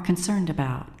or are concerned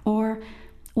about? Or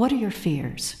what are your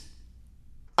fears?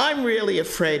 I'm really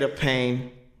afraid of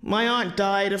pain. My aunt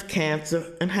died of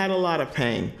cancer and had a lot of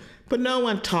pain, but no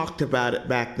one talked about it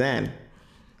back then.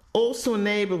 Also, a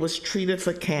neighbor was treated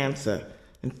for cancer,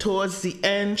 and towards the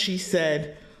end she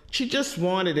said she just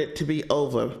wanted it to be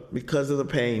over because of the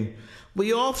pain.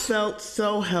 We all felt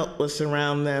so helpless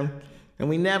around them, and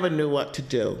we never knew what to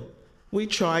do. We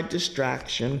tried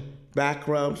distraction, back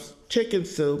rubs, chicken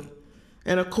soup,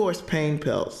 and of course pain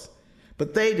pills,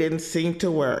 but they didn't seem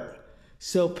to work.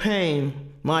 So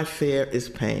pain, my fear is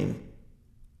pain.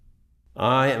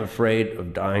 I am afraid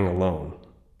of dying alone.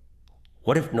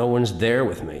 What if no one's there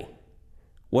with me?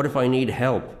 What if I need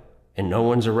help and no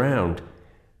one's around?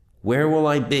 Where will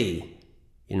I be?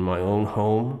 In my own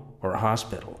home or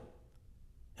hospital?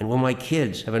 And will my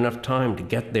kids have enough time to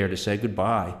get there to say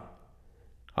goodbye?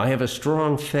 I have a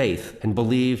strong faith and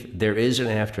believe there is an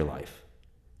afterlife.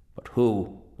 But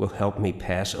who will help me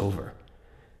pass over?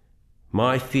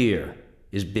 My fear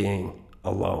is being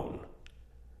alone.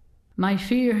 My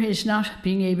fear is not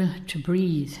being able to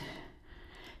breathe.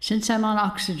 Since I'm on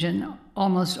oxygen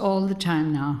almost all the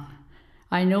time now,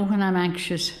 I know when I'm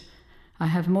anxious, I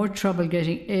have more trouble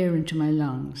getting air into my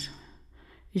lungs.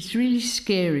 It's really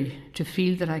scary to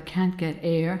feel that I can't get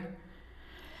air,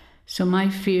 so my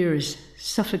fear is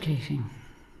suffocating.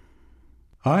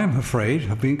 I am afraid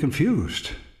of being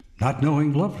confused, not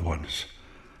knowing loved ones,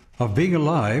 of being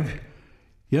alive,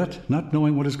 yet not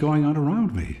knowing what is going on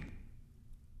around me.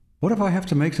 What if I have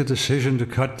to make the decision to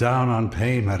cut down on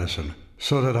pain medicine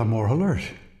so that I'm more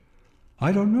alert?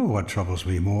 I don't know what troubles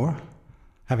me more,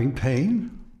 having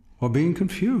pain or being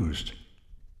confused.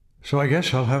 So I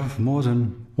guess I'll have more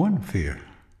than one fear.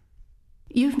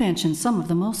 You've mentioned some of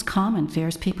the most common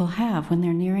fears people have when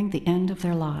they're nearing the end of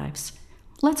their lives.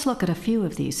 Let's look at a few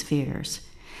of these fears.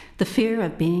 The fear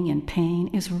of being in pain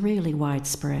is really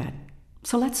widespread.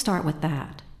 So let's start with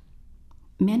that.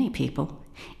 Many people,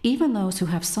 even those who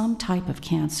have some type of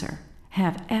cancer,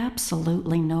 have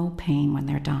absolutely no pain when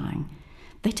they're dying.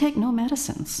 They take no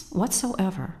medicines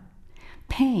whatsoever.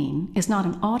 Pain is not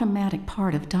an automatic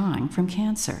part of dying from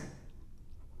cancer.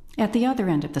 At the other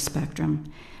end of the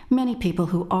spectrum, many people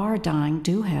who are dying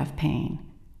do have pain,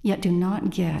 yet do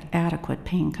not get adequate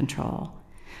pain control.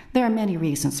 There are many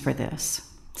reasons for this,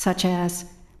 such as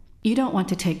you don't want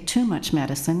to take too much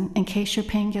medicine in case your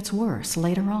pain gets worse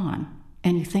later on,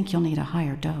 and you think you'll need a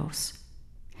higher dose.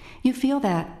 You feel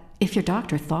that if your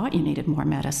doctor thought you needed more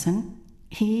medicine,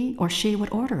 he or she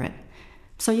would order it,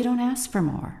 so you don't ask for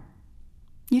more.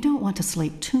 You don't want to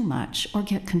sleep too much or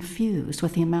get confused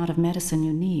with the amount of medicine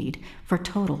you need for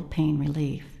total pain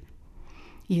relief.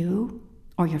 You,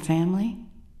 or your family,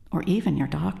 or even your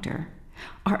doctor,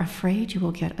 are afraid you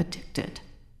will get addicted.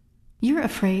 You're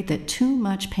afraid that too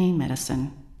much pain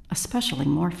medicine, especially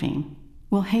morphine,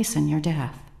 will hasten your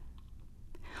death.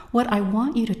 What I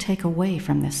want you to take away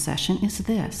from this session is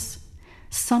this: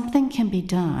 something can be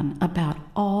done about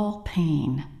all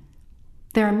pain.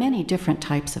 There are many different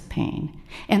types of pain,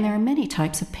 and there are many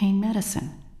types of pain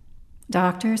medicine.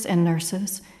 Doctors and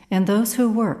nurses and those who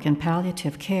work in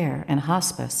palliative care and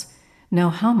hospice know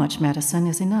how much medicine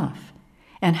is enough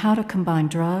and how to combine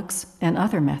drugs and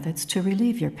other methods to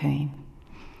relieve your pain.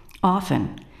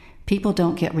 Often, people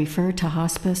don't get referred to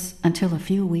hospice until a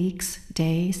few weeks,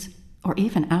 days, or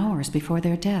even hours before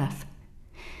their death.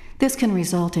 This can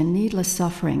result in needless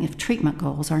suffering if treatment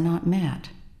goals are not met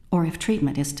or if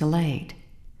treatment is delayed.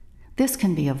 This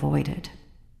can be avoided.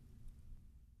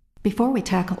 Before we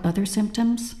tackle other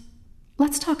symptoms,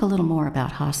 let's talk a little more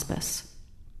about hospice.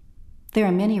 There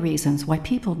are many reasons why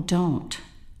people don't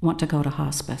want to go to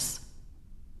hospice.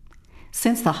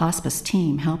 Since the hospice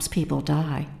team helps people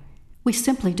die, we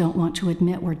simply don't want to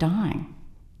admit we're dying,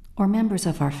 or members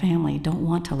of our family don't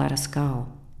want to let us go.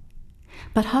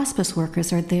 But hospice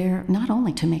workers are there not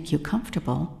only to make you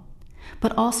comfortable,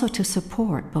 but also to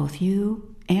support both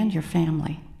you and your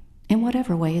family in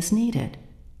whatever way is needed.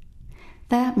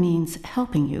 That means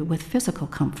helping you with physical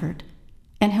comfort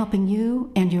and helping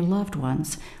you and your loved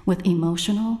ones with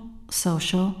emotional,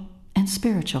 social, and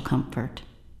spiritual comfort.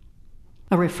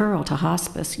 A referral to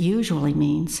hospice usually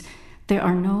means there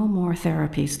are no more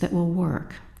therapies that will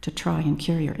work to try and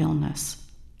cure your illness.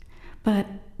 But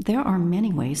there are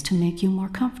many ways to make you more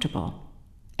comfortable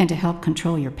and to help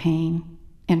control your pain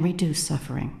and reduce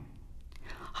suffering.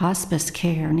 Hospice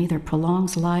care neither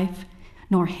prolongs life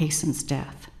nor hastens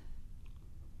death.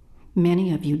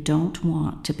 Many of you don't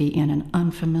want to be in an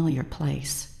unfamiliar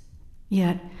place.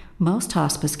 Yet, most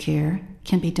hospice care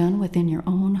can be done within your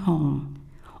own home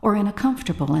or in a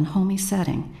comfortable and homey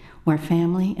setting where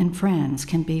family and friends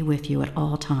can be with you at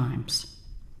all times.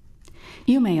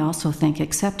 You may also think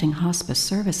accepting hospice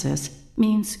services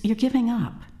means you're giving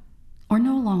up or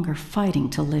no longer fighting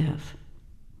to live.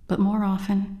 But more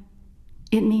often,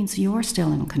 it means you're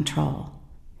still in control,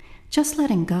 just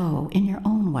letting go in your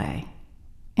own way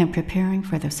and preparing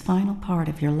for this final part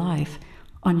of your life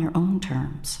on your own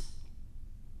terms.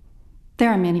 There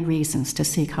are many reasons to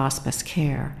seek hospice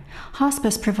care.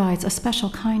 Hospice provides a special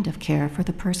kind of care for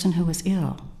the person who is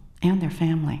ill and their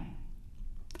family.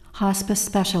 Hospice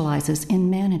specializes in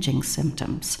managing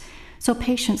symptoms so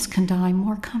patients can die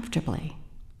more comfortably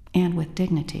and with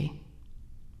dignity.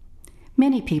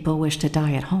 Many people wish to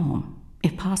die at home,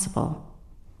 if possible.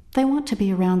 They want to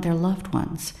be around their loved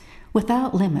ones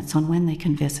without limits on when they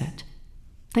can visit.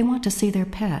 They want to see their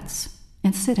pets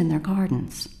and sit in their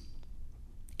gardens.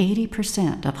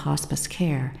 80% of hospice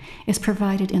care is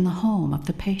provided in the home of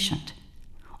the patient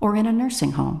or in a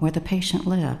nursing home where the patient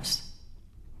lives.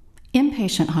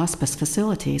 Inpatient hospice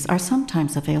facilities are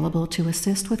sometimes available to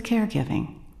assist with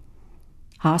caregiving.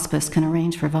 Hospice can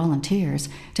arrange for volunteers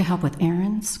to help with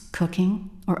errands, cooking,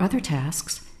 or other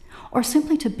tasks, or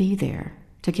simply to be there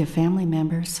to give family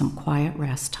members some quiet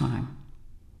rest time.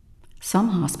 Some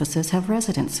hospices have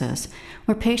residences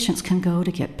where patients can go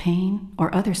to get pain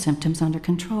or other symptoms under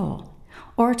control,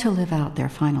 or to live out their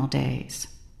final days.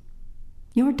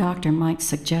 Your doctor might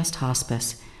suggest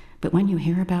hospice But when you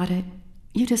hear about it,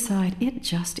 you decide it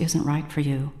just isn't right for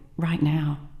you right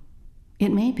now. It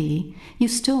may be you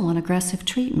still want aggressive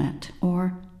treatment,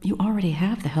 or you already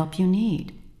have the help you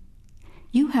need.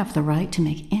 You have the right to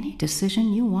make any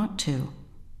decision you want to,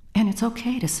 and it's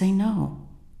okay to say no.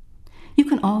 You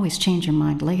can always change your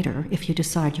mind later if you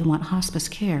decide you want hospice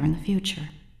care in the future.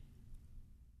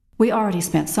 We already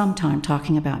spent some time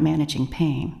talking about managing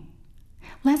pain.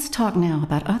 Let's talk now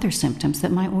about other symptoms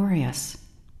that might worry us.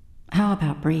 How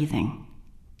about breathing?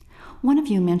 One of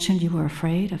you mentioned you were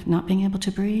afraid of not being able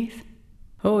to breathe.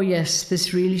 Oh, yes,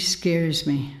 this really scares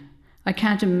me. I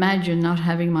can't imagine not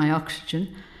having my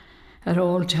oxygen at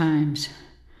all times.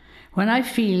 When I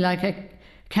feel like I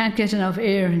can't get enough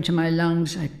air into my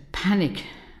lungs, I panic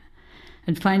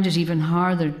and find it even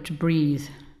harder to breathe.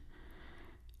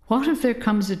 What if there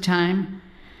comes a time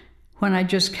when I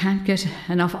just can't get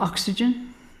enough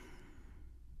oxygen?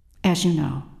 As you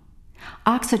know,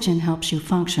 oxygen helps you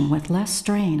function with less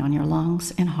strain on your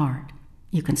lungs and heart.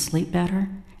 You can sleep better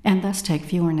and thus take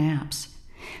fewer naps.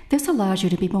 This allows you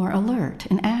to be more alert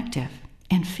and active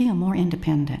and feel more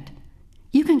independent.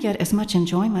 You can get as much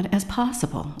enjoyment as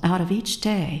possible out of each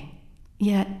day,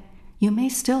 yet you may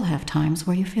still have times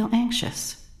where you feel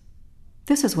anxious.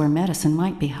 This is where medicine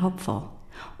might be helpful,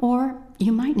 or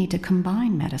you might need to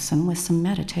combine medicine with some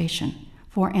meditation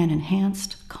for an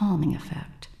enhanced calming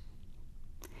effect.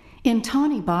 In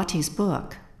Tani Bhatti's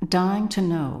book, Dying to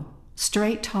Know,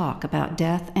 Straight Talk About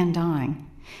Death and Dying,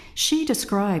 she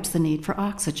describes the need for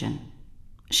oxygen.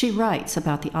 She writes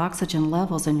about the oxygen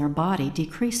levels in your body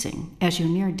decreasing as you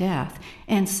near death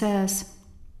and says,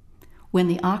 when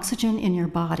the oxygen in your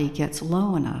body gets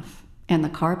low enough and the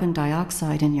carbon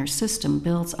dioxide in your system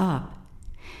builds up,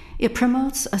 it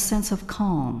promotes a sense of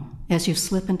calm as you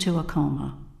slip into a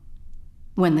coma.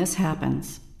 When this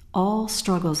happens, all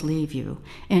struggles leave you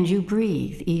and you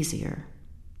breathe easier.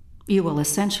 You will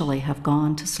essentially have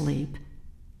gone to sleep,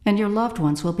 and your loved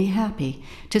ones will be happy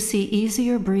to see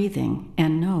easier breathing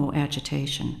and no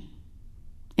agitation.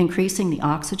 Increasing the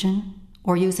oxygen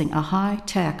or using a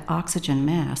high-tech oxygen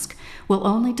mask will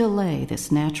only delay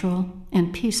this natural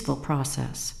and peaceful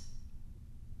process.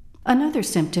 Another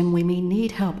symptom we may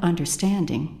need help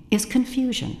understanding is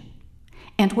confusion,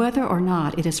 and whether or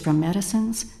not it is from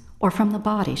medicines or from the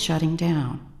body shutting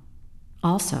down.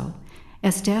 Also,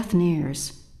 as death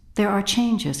nears, there are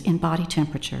changes in body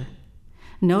temperature,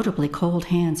 notably cold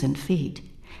hands and feet,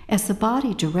 as the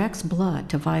body directs blood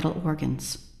to vital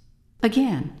organs.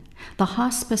 Again, the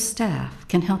hospice staff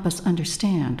can help us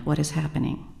understand what is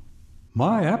happening.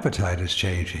 My appetite is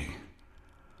changing.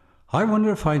 I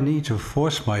wonder if I need to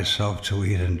force myself to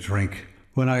eat and drink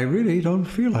when I really don't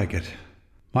feel like it.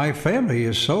 My family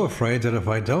is so afraid that if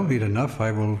I don't eat enough,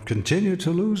 I will continue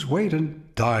to lose weight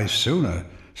and die sooner.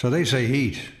 So they say,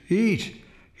 eat, eat.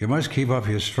 You must keep up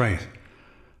your strength.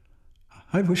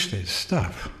 I wish they'd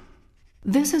stop.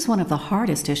 This is one of the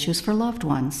hardest issues for loved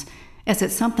ones, as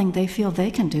it's something they feel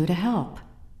they can do to help.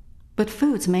 But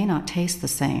foods may not taste the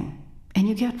same, and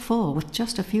you get full with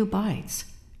just a few bites.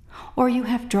 Or you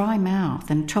have dry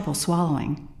mouth and trouble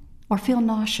swallowing, or feel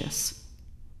nauseous.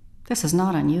 This is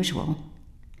not unusual.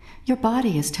 Your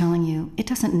body is telling you it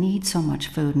doesn't need so much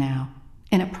food now,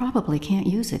 and it probably can't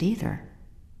use it either.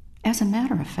 As a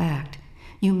matter of fact,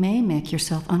 you may make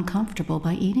yourself uncomfortable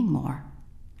by eating more,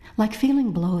 like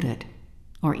feeling bloated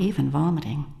or even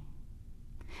vomiting.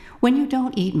 When you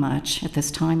don't eat much at this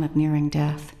time of nearing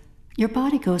death, your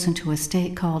body goes into a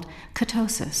state called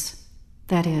ketosis.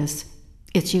 That is,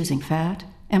 it's using fat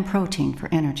and protein for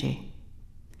energy.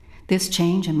 This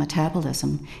change in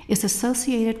metabolism is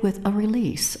associated with a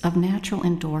release of natural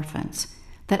endorphins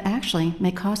that actually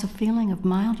may cause a feeling of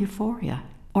mild euphoria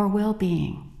or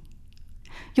well-being.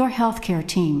 Your healthcare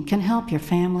team can help your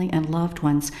family and loved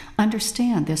ones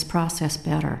understand this process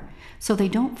better so they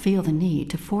don't feel the need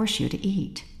to force you to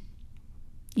eat.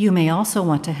 You may also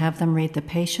want to have them read the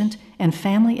patient and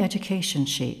family education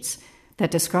sheets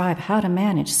that describe how to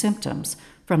manage symptoms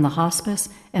from the Hospice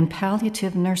and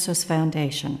Palliative Nurses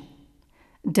Foundation,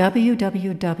 www.hpnf.org.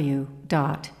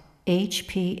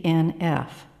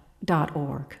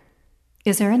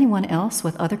 Is there anyone else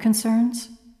with other concerns?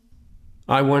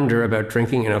 I wonder about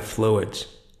drinking enough fluids.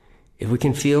 If we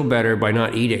can feel better by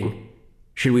not eating,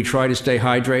 should we try to stay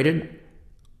hydrated?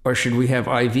 Or should we have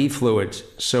IV fluids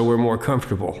so we're more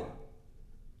comfortable?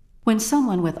 When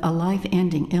someone with a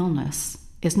life-ending illness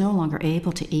is no longer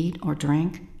able to eat or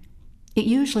drink, it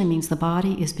usually means the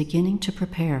body is beginning to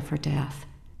prepare for death.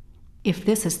 If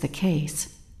this is the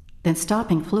case, then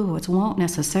stopping fluids won't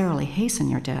necessarily hasten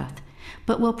your death,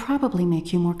 but will probably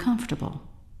make you more comfortable.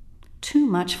 Too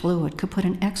much fluid could put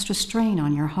an extra strain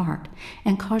on your heart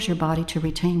and cause your body to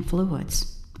retain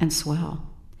fluids and swell,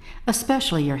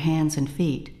 especially your hands and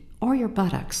feet or your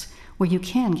buttocks, where you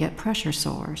can get pressure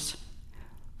sores.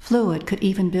 Fluid could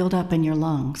even build up in your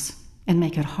lungs and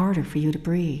make it harder for you to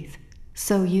breathe.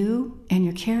 So you and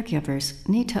your caregivers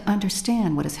need to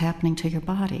understand what is happening to your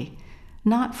body,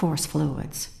 not force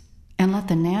fluids, and let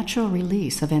the natural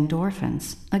release of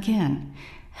endorphins, again,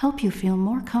 help you feel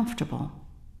more comfortable.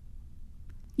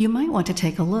 You might want to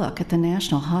take a look at the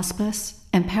National Hospice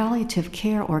and Palliative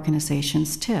Care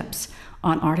Organization's tips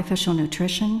on artificial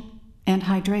nutrition and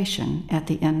hydration at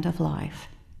the end of life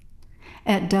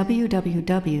at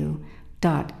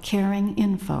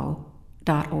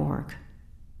www.caringinfo.org.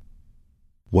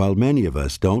 While many of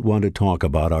us don't want to talk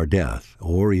about our death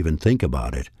or even think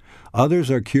about it,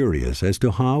 others are curious as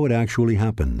to how it actually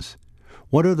happens.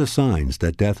 What are the signs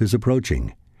that death is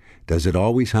approaching? Does it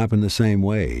always happen the same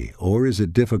way, or is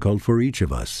it difficult for each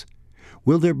of us?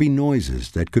 Will there be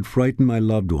noises that could frighten my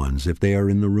loved ones if they are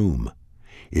in the room?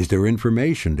 Is there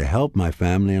information to help my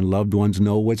family and loved ones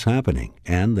know what's happening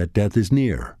and that death is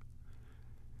near?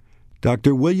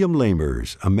 Dr. William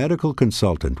Lamers, a medical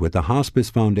consultant with the Hospice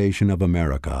Foundation of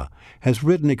America, has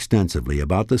written extensively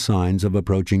about the signs of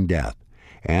approaching death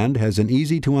and has an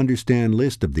easy-to-understand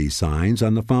list of these signs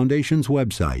on the Foundation's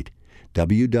website,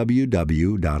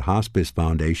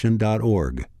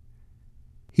 www.hospicefoundation.org.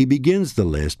 He begins the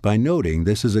list by noting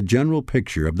this is a general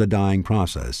picture of the dying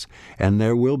process, and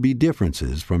there will be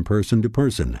differences from person to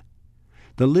person.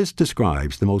 The list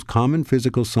describes the most common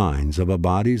physical signs of a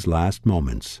body's last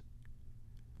moments.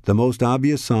 The most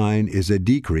obvious sign is a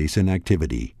decrease in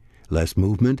activity, less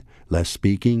movement, less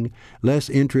speaking, less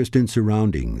interest in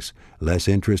surroundings, less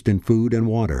interest in food and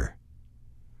water.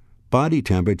 Body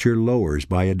temperature lowers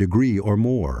by a degree or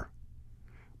more.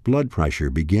 Blood pressure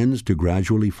begins to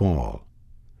gradually fall.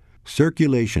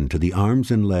 Circulation to the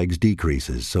arms and legs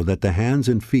decreases so that the hands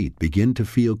and feet begin to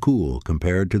feel cool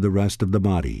compared to the rest of the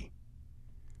body.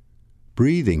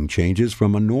 Breathing changes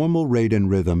from a normal rate and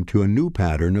rhythm to a new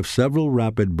pattern of several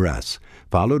rapid breaths,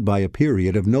 followed by a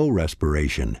period of no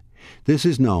respiration. This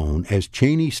is known as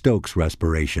Cheney-Stokes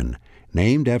respiration,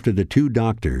 named after the two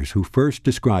doctors who first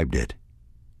described it.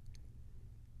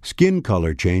 Skin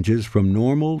color changes from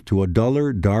normal to a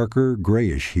duller, darker,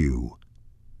 grayish hue.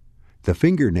 The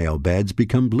fingernail beds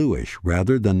become bluish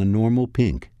rather than the normal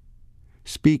pink.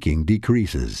 Speaking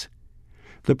decreases.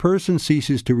 The person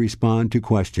ceases to respond to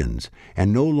questions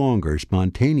and no longer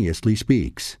spontaneously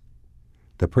speaks.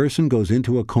 The person goes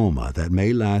into a coma that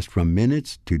may last from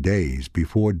minutes to days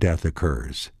before death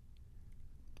occurs.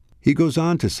 He goes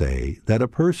on to say that a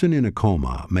person in a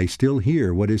coma may still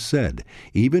hear what is said,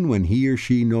 even when he or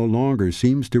she no longer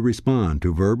seems to respond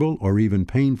to verbal or even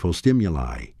painful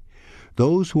stimuli.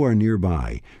 Those who are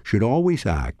nearby should always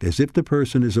act as if the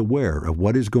person is aware of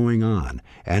what is going on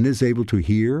and is able to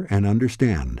hear and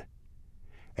understand.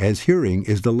 As hearing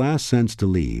is the last sense to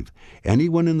leave,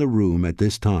 anyone in the room at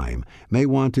this time may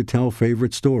want to tell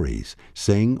favorite stories,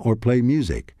 sing or play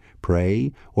music,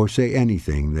 pray, or say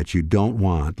anything that you don't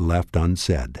want left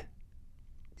unsaid.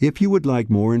 If you would like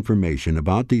more information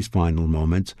about these final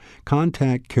moments,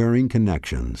 contact Caring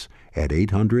Connections at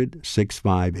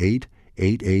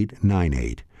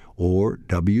 800-658-8898 or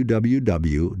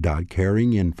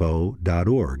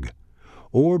www.caringinfo.org,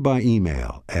 or by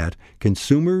email at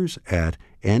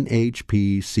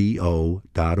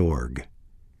consumers@nhpco.org.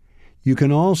 You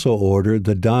can also order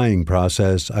The Dying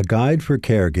Process, a guide for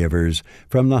caregivers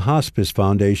from the Hospice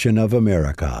Foundation of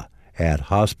America at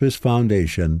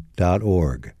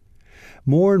hospicefoundation.org.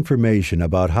 More information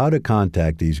about how to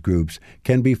contact these groups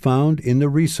can be found in the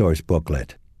resource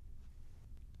booklet.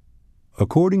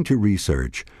 According to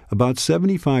research, about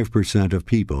 75% of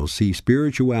people see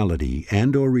spirituality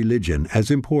and/or religion as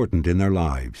important in their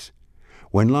lives.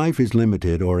 When life is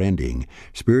limited or ending,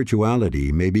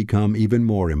 spirituality may become even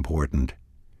more important.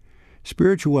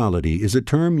 Spirituality is a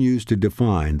term used to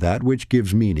define that which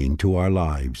gives meaning to our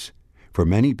lives. For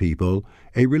many people,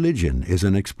 a religion is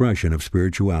an expression of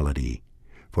spirituality.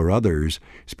 For others,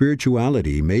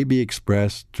 spirituality may be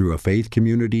expressed through a faith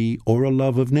community or a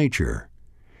love of nature.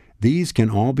 These can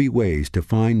all be ways to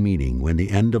find meaning when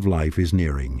the end of life is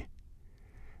nearing.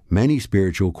 Many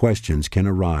spiritual questions can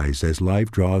arise as life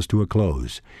draws to a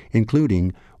close,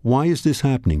 including, why is this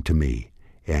happening to me?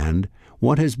 And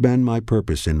what has been my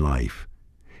purpose in life?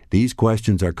 These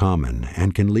questions are common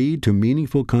and can lead to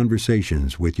meaningful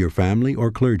conversations with your family or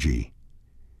clergy.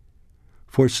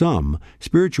 For some,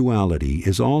 spirituality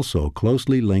is also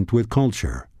closely linked with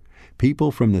culture.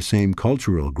 People from the same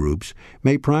cultural groups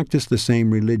may practice the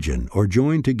same religion or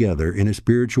join together in a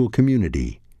spiritual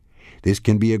community. This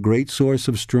can be a great source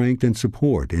of strength and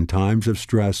support in times of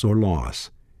stress or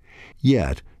loss.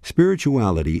 Yet,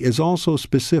 spirituality is also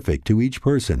specific to each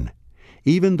person.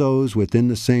 Even those within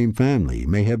the same family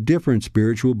may have different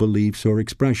spiritual beliefs or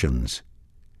expressions.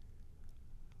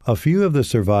 A few of the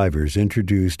survivors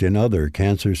introduced in other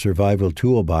Cancer Survival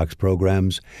Toolbox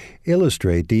programs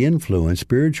illustrate the influence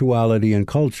spirituality and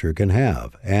culture can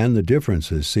have, and the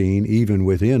differences seen even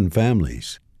within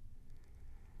families.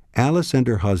 Alice and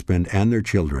her husband and their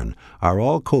children are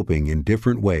all coping in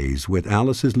different ways with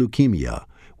Alice's leukemia,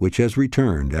 which has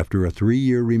returned after a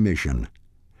 3-year remission.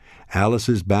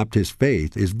 Alice's Baptist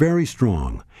faith is very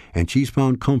strong, and she's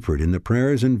found comfort in the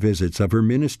prayers and visits of her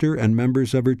minister and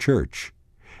members of her church.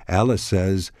 Alice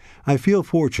says, "I feel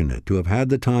fortunate to have had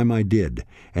the time I did,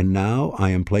 and now I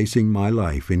am placing my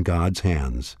life in God's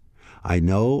hands. I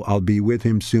know I'll be with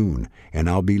Him soon, and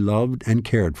I'll be loved and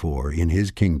cared for in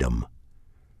His kingdom."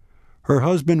 Her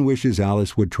husband wishes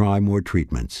Alice would try more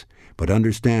treatments, but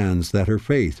understands that her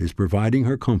faith is providing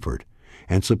her comfort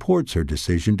and supports her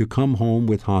decision to come home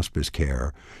with hospice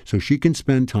care so she can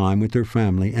spend time with her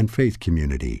family and faith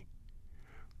community.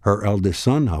 Her eldest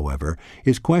son, however,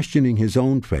 is questioning his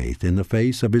own faith in the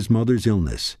face of his mother's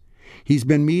illness. He's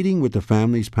been meeting with the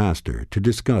family's pastor to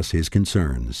discuss his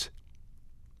concerns.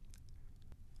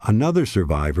 Another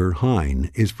survivor, Hein,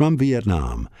 is from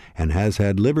Vietnam and has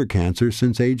had liver cancer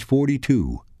since age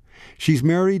 42. She's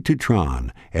married to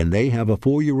Tran, and they have a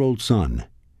 4-year-old son.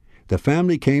 The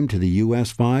family came to the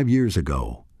U.S. 5 years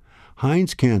ago.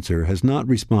 Hein's cancer has not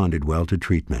responded well to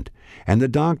treatment, and the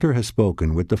doctor has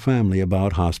spoken with the family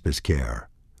about hospice care.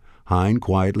 Hein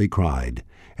quietly cried,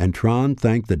 and Tran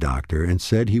thanked the doctor and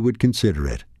said he would consider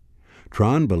it.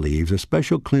 Tran believes a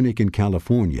special clinic in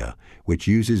California, which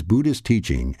uses Buddhist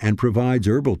teaching and provides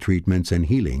herbal treatments and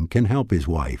healing, can help his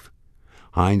wife.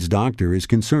 Hein's doctor is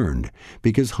concerned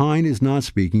because Hein is not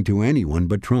speaking to anyone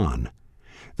but Tran.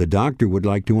 The doctor would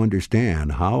like to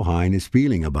understand how Hein is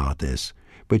feeling about this,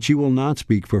 but she will not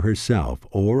speak for herself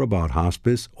or about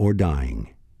hospice or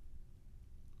dying.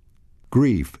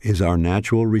 Grief is our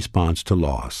natural response to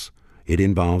loss. It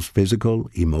involves physical,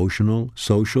 emotional,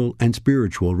 social, and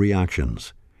spiritual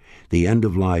reactions. The end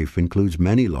of life includes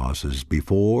many losses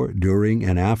before, during,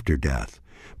 and after death,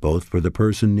 both for the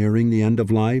person nearing the end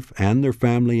of life and their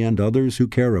family and others who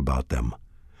care about them.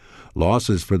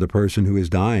 Losses for the person who is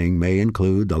dying may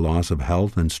include the loss of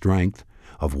health and strength,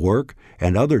 of work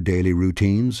and other daily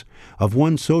routines, of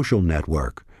one's social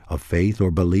network, of faith or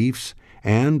beliefs,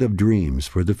 and of dreams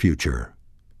for the future.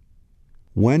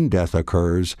 When death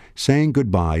occurs, saying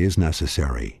goodbye is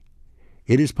necessary.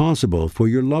 It is possible for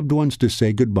your loved ones to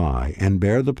say goodbye and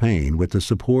bear the pain with the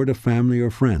support of family or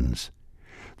friends.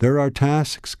 There are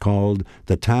tasks called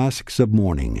the tasks of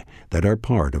mourning that are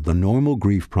part of the normal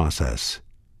grief process.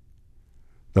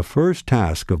 The first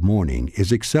task of mourning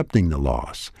is accepting the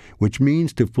loss, which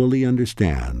means to fully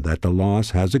understand that the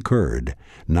loss has occurred,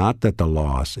 not that the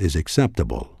loss is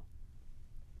acceptable.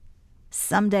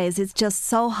 Some days it's just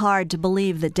so hard to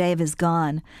believe that Dave is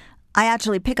gone. I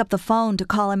actually pick up the phone to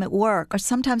call him at work or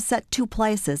sometimes set 2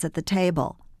 places at the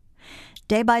table.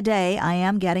 Day by day, I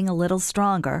am getting a little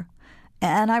stronger,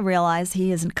 and I realize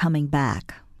he isn't coming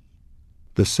back.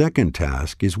 The second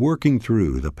task is working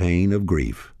through the pain of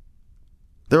grief.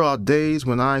 There are days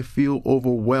when I feel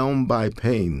overwhelmed by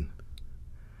pain.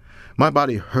 My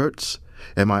body hurts,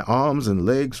 and my arms and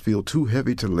legs feel too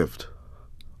heavy to lift.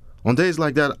 On days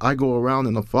like that, I go around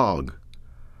in a fog.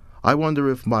 I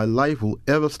wonder if my life will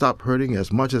ever stop hurting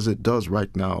as much as it does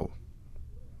right now.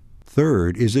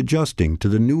 Third is adjusting to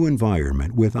the new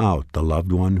environment without the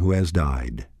loved one who has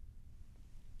died.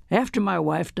 After my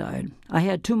wife died, I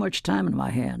had too much time in my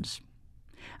hands.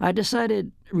 I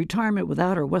decided retirement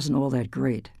without her wasn't all that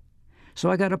great,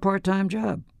 so I got a part-time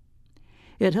job.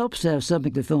 It helps to have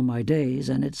something to fill my days,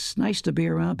 and it's nice to be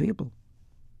around people.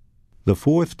 The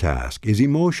fourth task is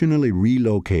emotionally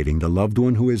relocating the loved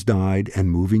one who has died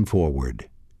and moving forward.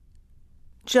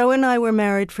 Joe and I were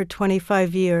married for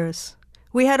 25 years.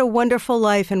 We had a wonderful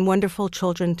life and wonderful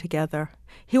children together.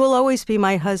 He will always be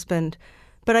my husband,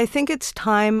 but I think it's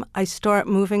time I start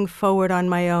moving forward on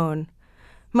my own.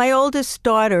 My oldest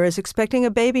daughter is expecting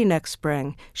a baby next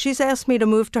spring. She's asked me to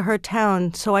move to her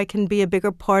town so I can be a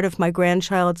bigger part of my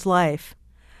grandchild's life.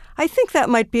 I think that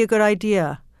might be a good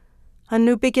idea. A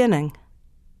new beginning.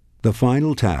 The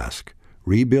final task,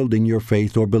 rebuilding your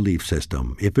faith or belief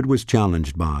system if it was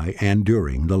challenged by and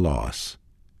during the loss.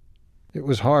 It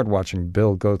was hard watching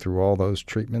Bill go through all those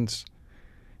treatments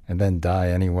and then die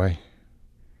anyway.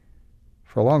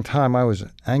 For a long time, I was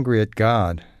angry at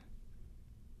God.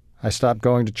 I stopped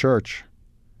going to church.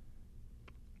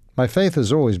 My faith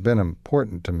has always been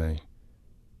important to me.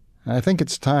 And I think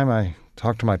it's time I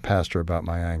talk to my pastor about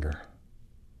my anger.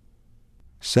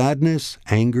 Sadness,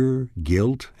 anger,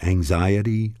 guilt,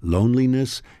 anxiety,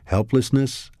 loneliness,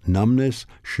 helplessness, numbness,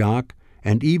 shock,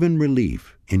 and even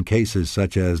relief in cases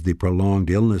such as the prolonged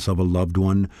illness of a loved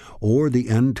one or the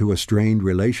end to a strained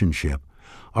relationship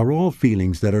are all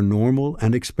feelings that are normal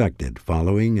and expected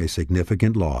following a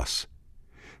significant loss.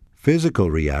 Physical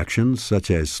reactions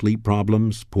such as sleep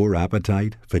problems, poor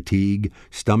appetite, fatigue,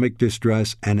 stomach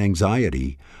distress, and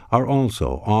anxiety are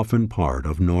also often part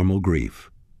of normal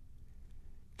grief.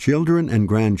 Children and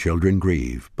grandchildren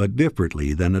grieve, but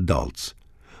differently than adults.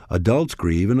 Adults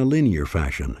grieve in a linear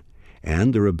fashion,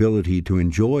 and their ability to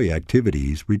enjoy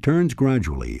activities returns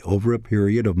gradually over a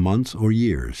period of months or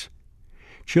years.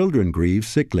 Children grieve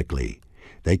cyclically.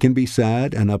 They can be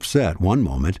sad and upset one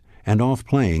moment and off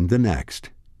playing the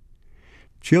next.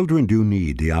 Children do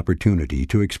need the opportunity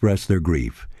to express their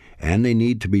grief, and they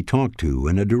need to be talked to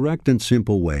in a direct and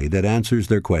simple way that answers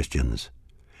their questions.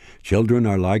 Children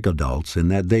are like adults in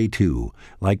that they, too,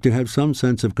 like to have some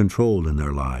sense of control in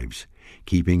their lives.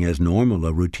 Keeping as normal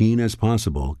a routine as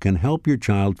possible can help your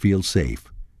child feel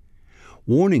safe.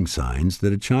 Warning signs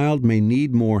that a child may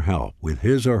need more help with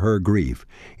his or her grief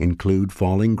include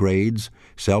falling grades,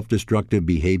 self-destructive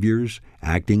behaviors,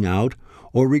 acting out,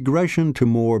 or regression to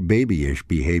more babyish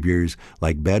behaviors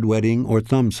like bedwetting or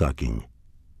thumb-sucking.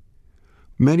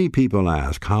 Many people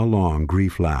ask how long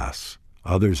grief lasts.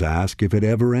 Others ask if it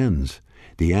ever ends.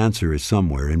 The answer is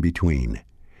somewhere in between.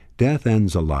 Death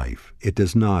ends a life. It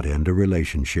does not end a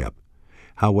relationship.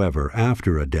 However,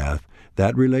 after a death,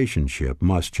 that relationship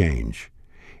must change.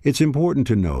 It's important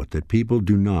to note that people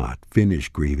do not finish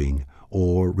grieving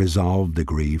or resolve the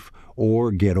grief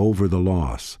or get over the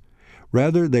loss.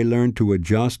 Rather, they learn to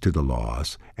adjust to the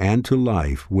loss and to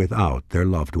life without their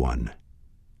loved one.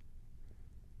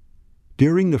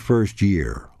 During the first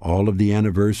year, all of the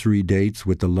anniversary dates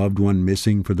with the loved one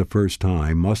missing for the first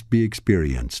time must be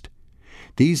experienced.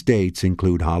 These dates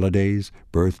include holidays,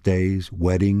 birthdays,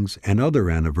 weddings, and other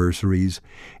anniversaries,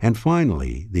 and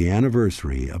finally, the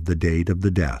anniversary of the date of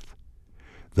the death.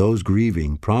 Those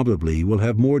grieving probably will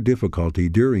have more difficulty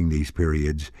during these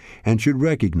periods and should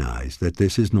recognize that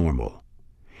this is normal.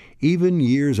 Even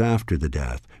years after the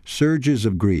death, surges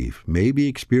of grief may be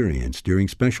experienced during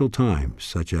special times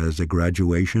such as a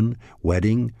graduation,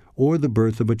 wedding, or the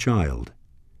birth of a child.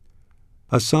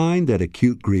 A sign that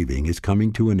acute grieving is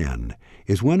coming to an end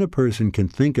is when a person can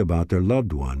think about their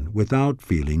loved one without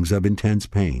feelings of intense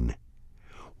pain.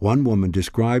 One woman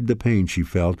described the pain she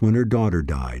felt when her daughter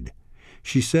died.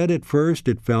 She said at first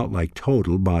it felt like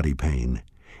total body pain.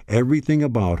 Everything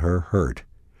about her hurt.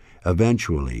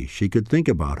 Eventually, she could think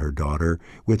about her daughter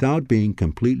without being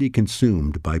completely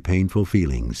consumed by painful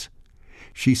feelings.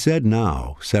 She said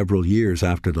now, several years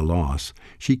after the loss,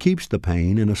 she keeps the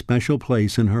pain in a special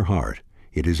place in her heart.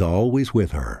 It is always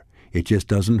with her. It just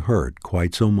doesn't hurt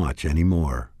quite so much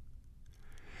anymore.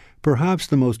 Perhaps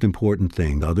the most important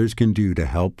thing others can do to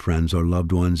help friends or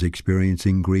loved ones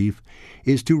experiencing grief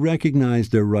is to recognize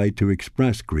their right to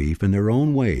express grief in their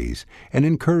own ways and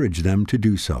encourage them to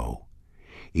do so.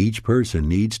 Each person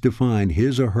needs to find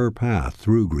his or her path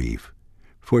through grief.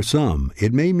 For some,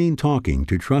 it may mean talking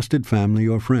to trusted family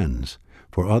or friends.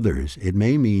 For others, it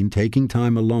may mean taking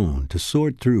time alone to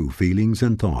sort through feelings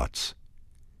and thoughts.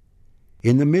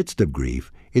 In the midst of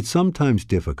grief, it's sometimes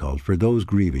difficult for those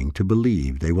grieving to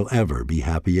believe they will ever be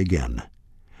happy again.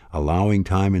 Allowing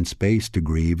time and space to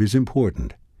grieve is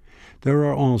important. There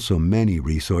are also many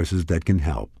resources that can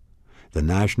help. The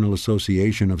National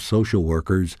Association of Social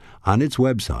Workers, on its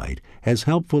website, has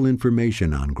helpful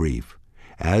information on grief,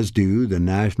 as do the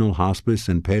National Hospice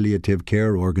and Palliative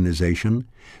Care Organization,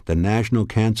 the National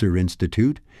Cancer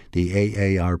Institute, the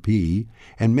AARP,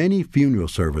 and many funeral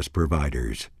service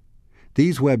providers.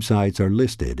 These websites are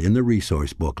listed in the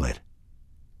resource booklet.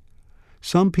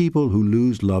 Some people who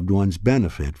lose loved ones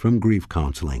benefit from grief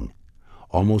counseling.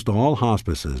 Almost all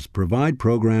hospices provide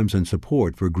programs and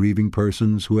support for grieving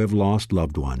persons who have lost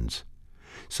loved ones.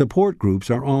 Support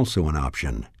groups are also an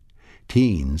option.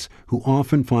 Teens, who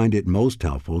often find it most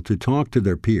helpful to talk to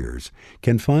their peers,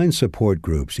 can find support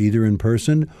groups either in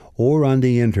person or on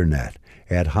the Internet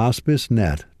at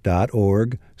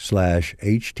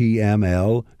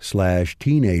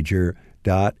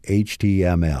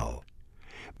hospicenet.org/html/teenager.html.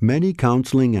 Many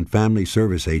counseling and family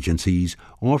service agencies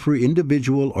offer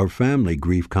individual or family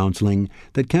grief counseling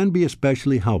that can be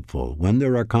especially helpful when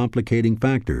there are complicating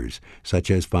factors, such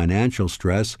as financial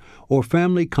stress or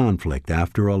family conflict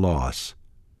after a loss.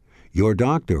 Your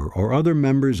doctor or other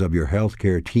members of your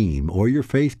healthcare team or your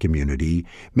faith community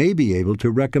may be able to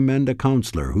recommend a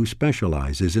counselor who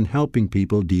specializes in helping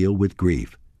people deal with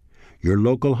grief. Your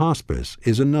local hospice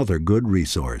is another good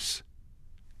resource.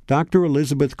 Dr.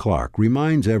 Elizabeth Clark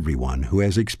reminds everyone who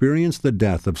has experienced the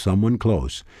death of someone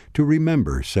close to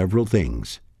remember several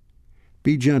things.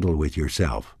 Be gentle with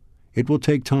yourself. It will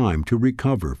take time to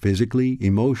recover physically,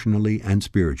 emotionally, and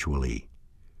spiritually.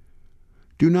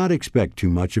 Do not expect too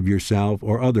much of yourself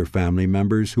or other family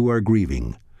members who are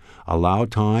grieving. Allow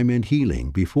time and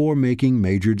healing before making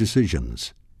major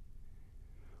decisions.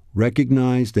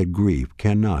 Recognize that grief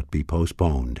cannot be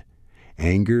postponed.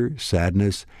 Anger,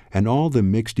 sadness, and all the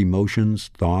mixed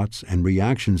emotions, thoughts, and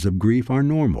reactions of grief are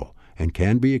normal and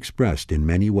can be expressed in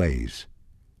many ways.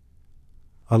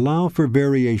 Allow for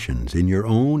variations in your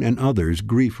own and others'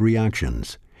 grief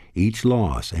reactions. Each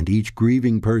loss and each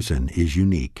grieving person is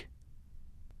unique.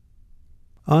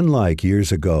 Unlike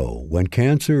years ago, when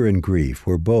cancer and grief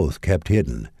were both kept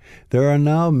hidden, there are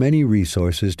now many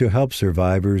resources to help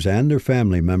survivors and their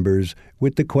family members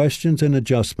with the questions and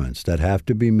adjustments that have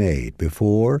to be made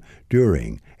before,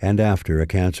 during, and after a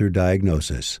cancer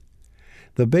diagnosis.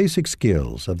 The basic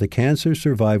skills of the Cancer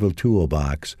Survival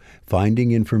Toolbox,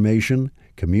 finding information,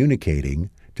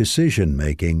 communicating,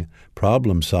 decision-making,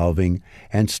 problem-solving,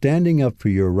 and standing up for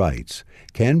your rights,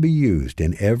 can be used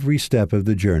in every step of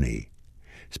the journey.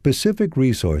 Specific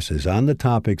resources on the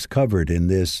topics covered in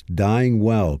this Dying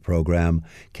Well program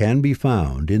can be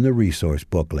found in the resource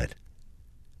booklet.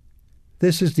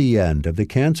 This is the end of the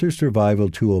Cancer Survival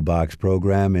Toolbox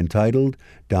program entitled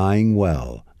Dying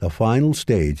Well, the Final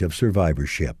Stage of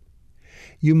Survivorship.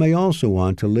 You may also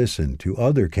want to listen to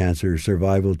other Cancer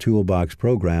Survival Toolbox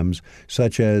programs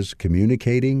such as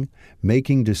Communicating,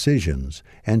 Making Decisions,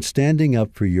 and Standing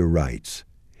Up for Your Rights.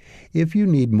 If you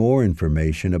need more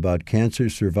information about cancer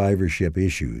survivorship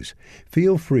issues,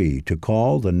 feel free to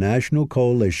call the National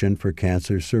Coalition for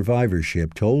Cancer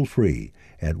Survivorship toll-free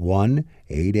at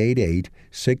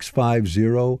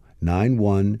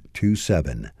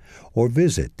 1-888-650-9127 or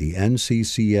visit the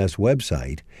NCCS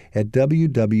website at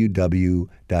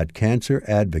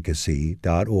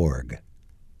www.canceradvocacy.org.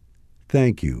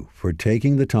 Thank you for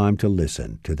taking the time to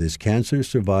listen to this Cancer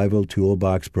Survival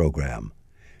Toolbox program.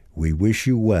 We wish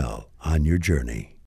you well on your journey.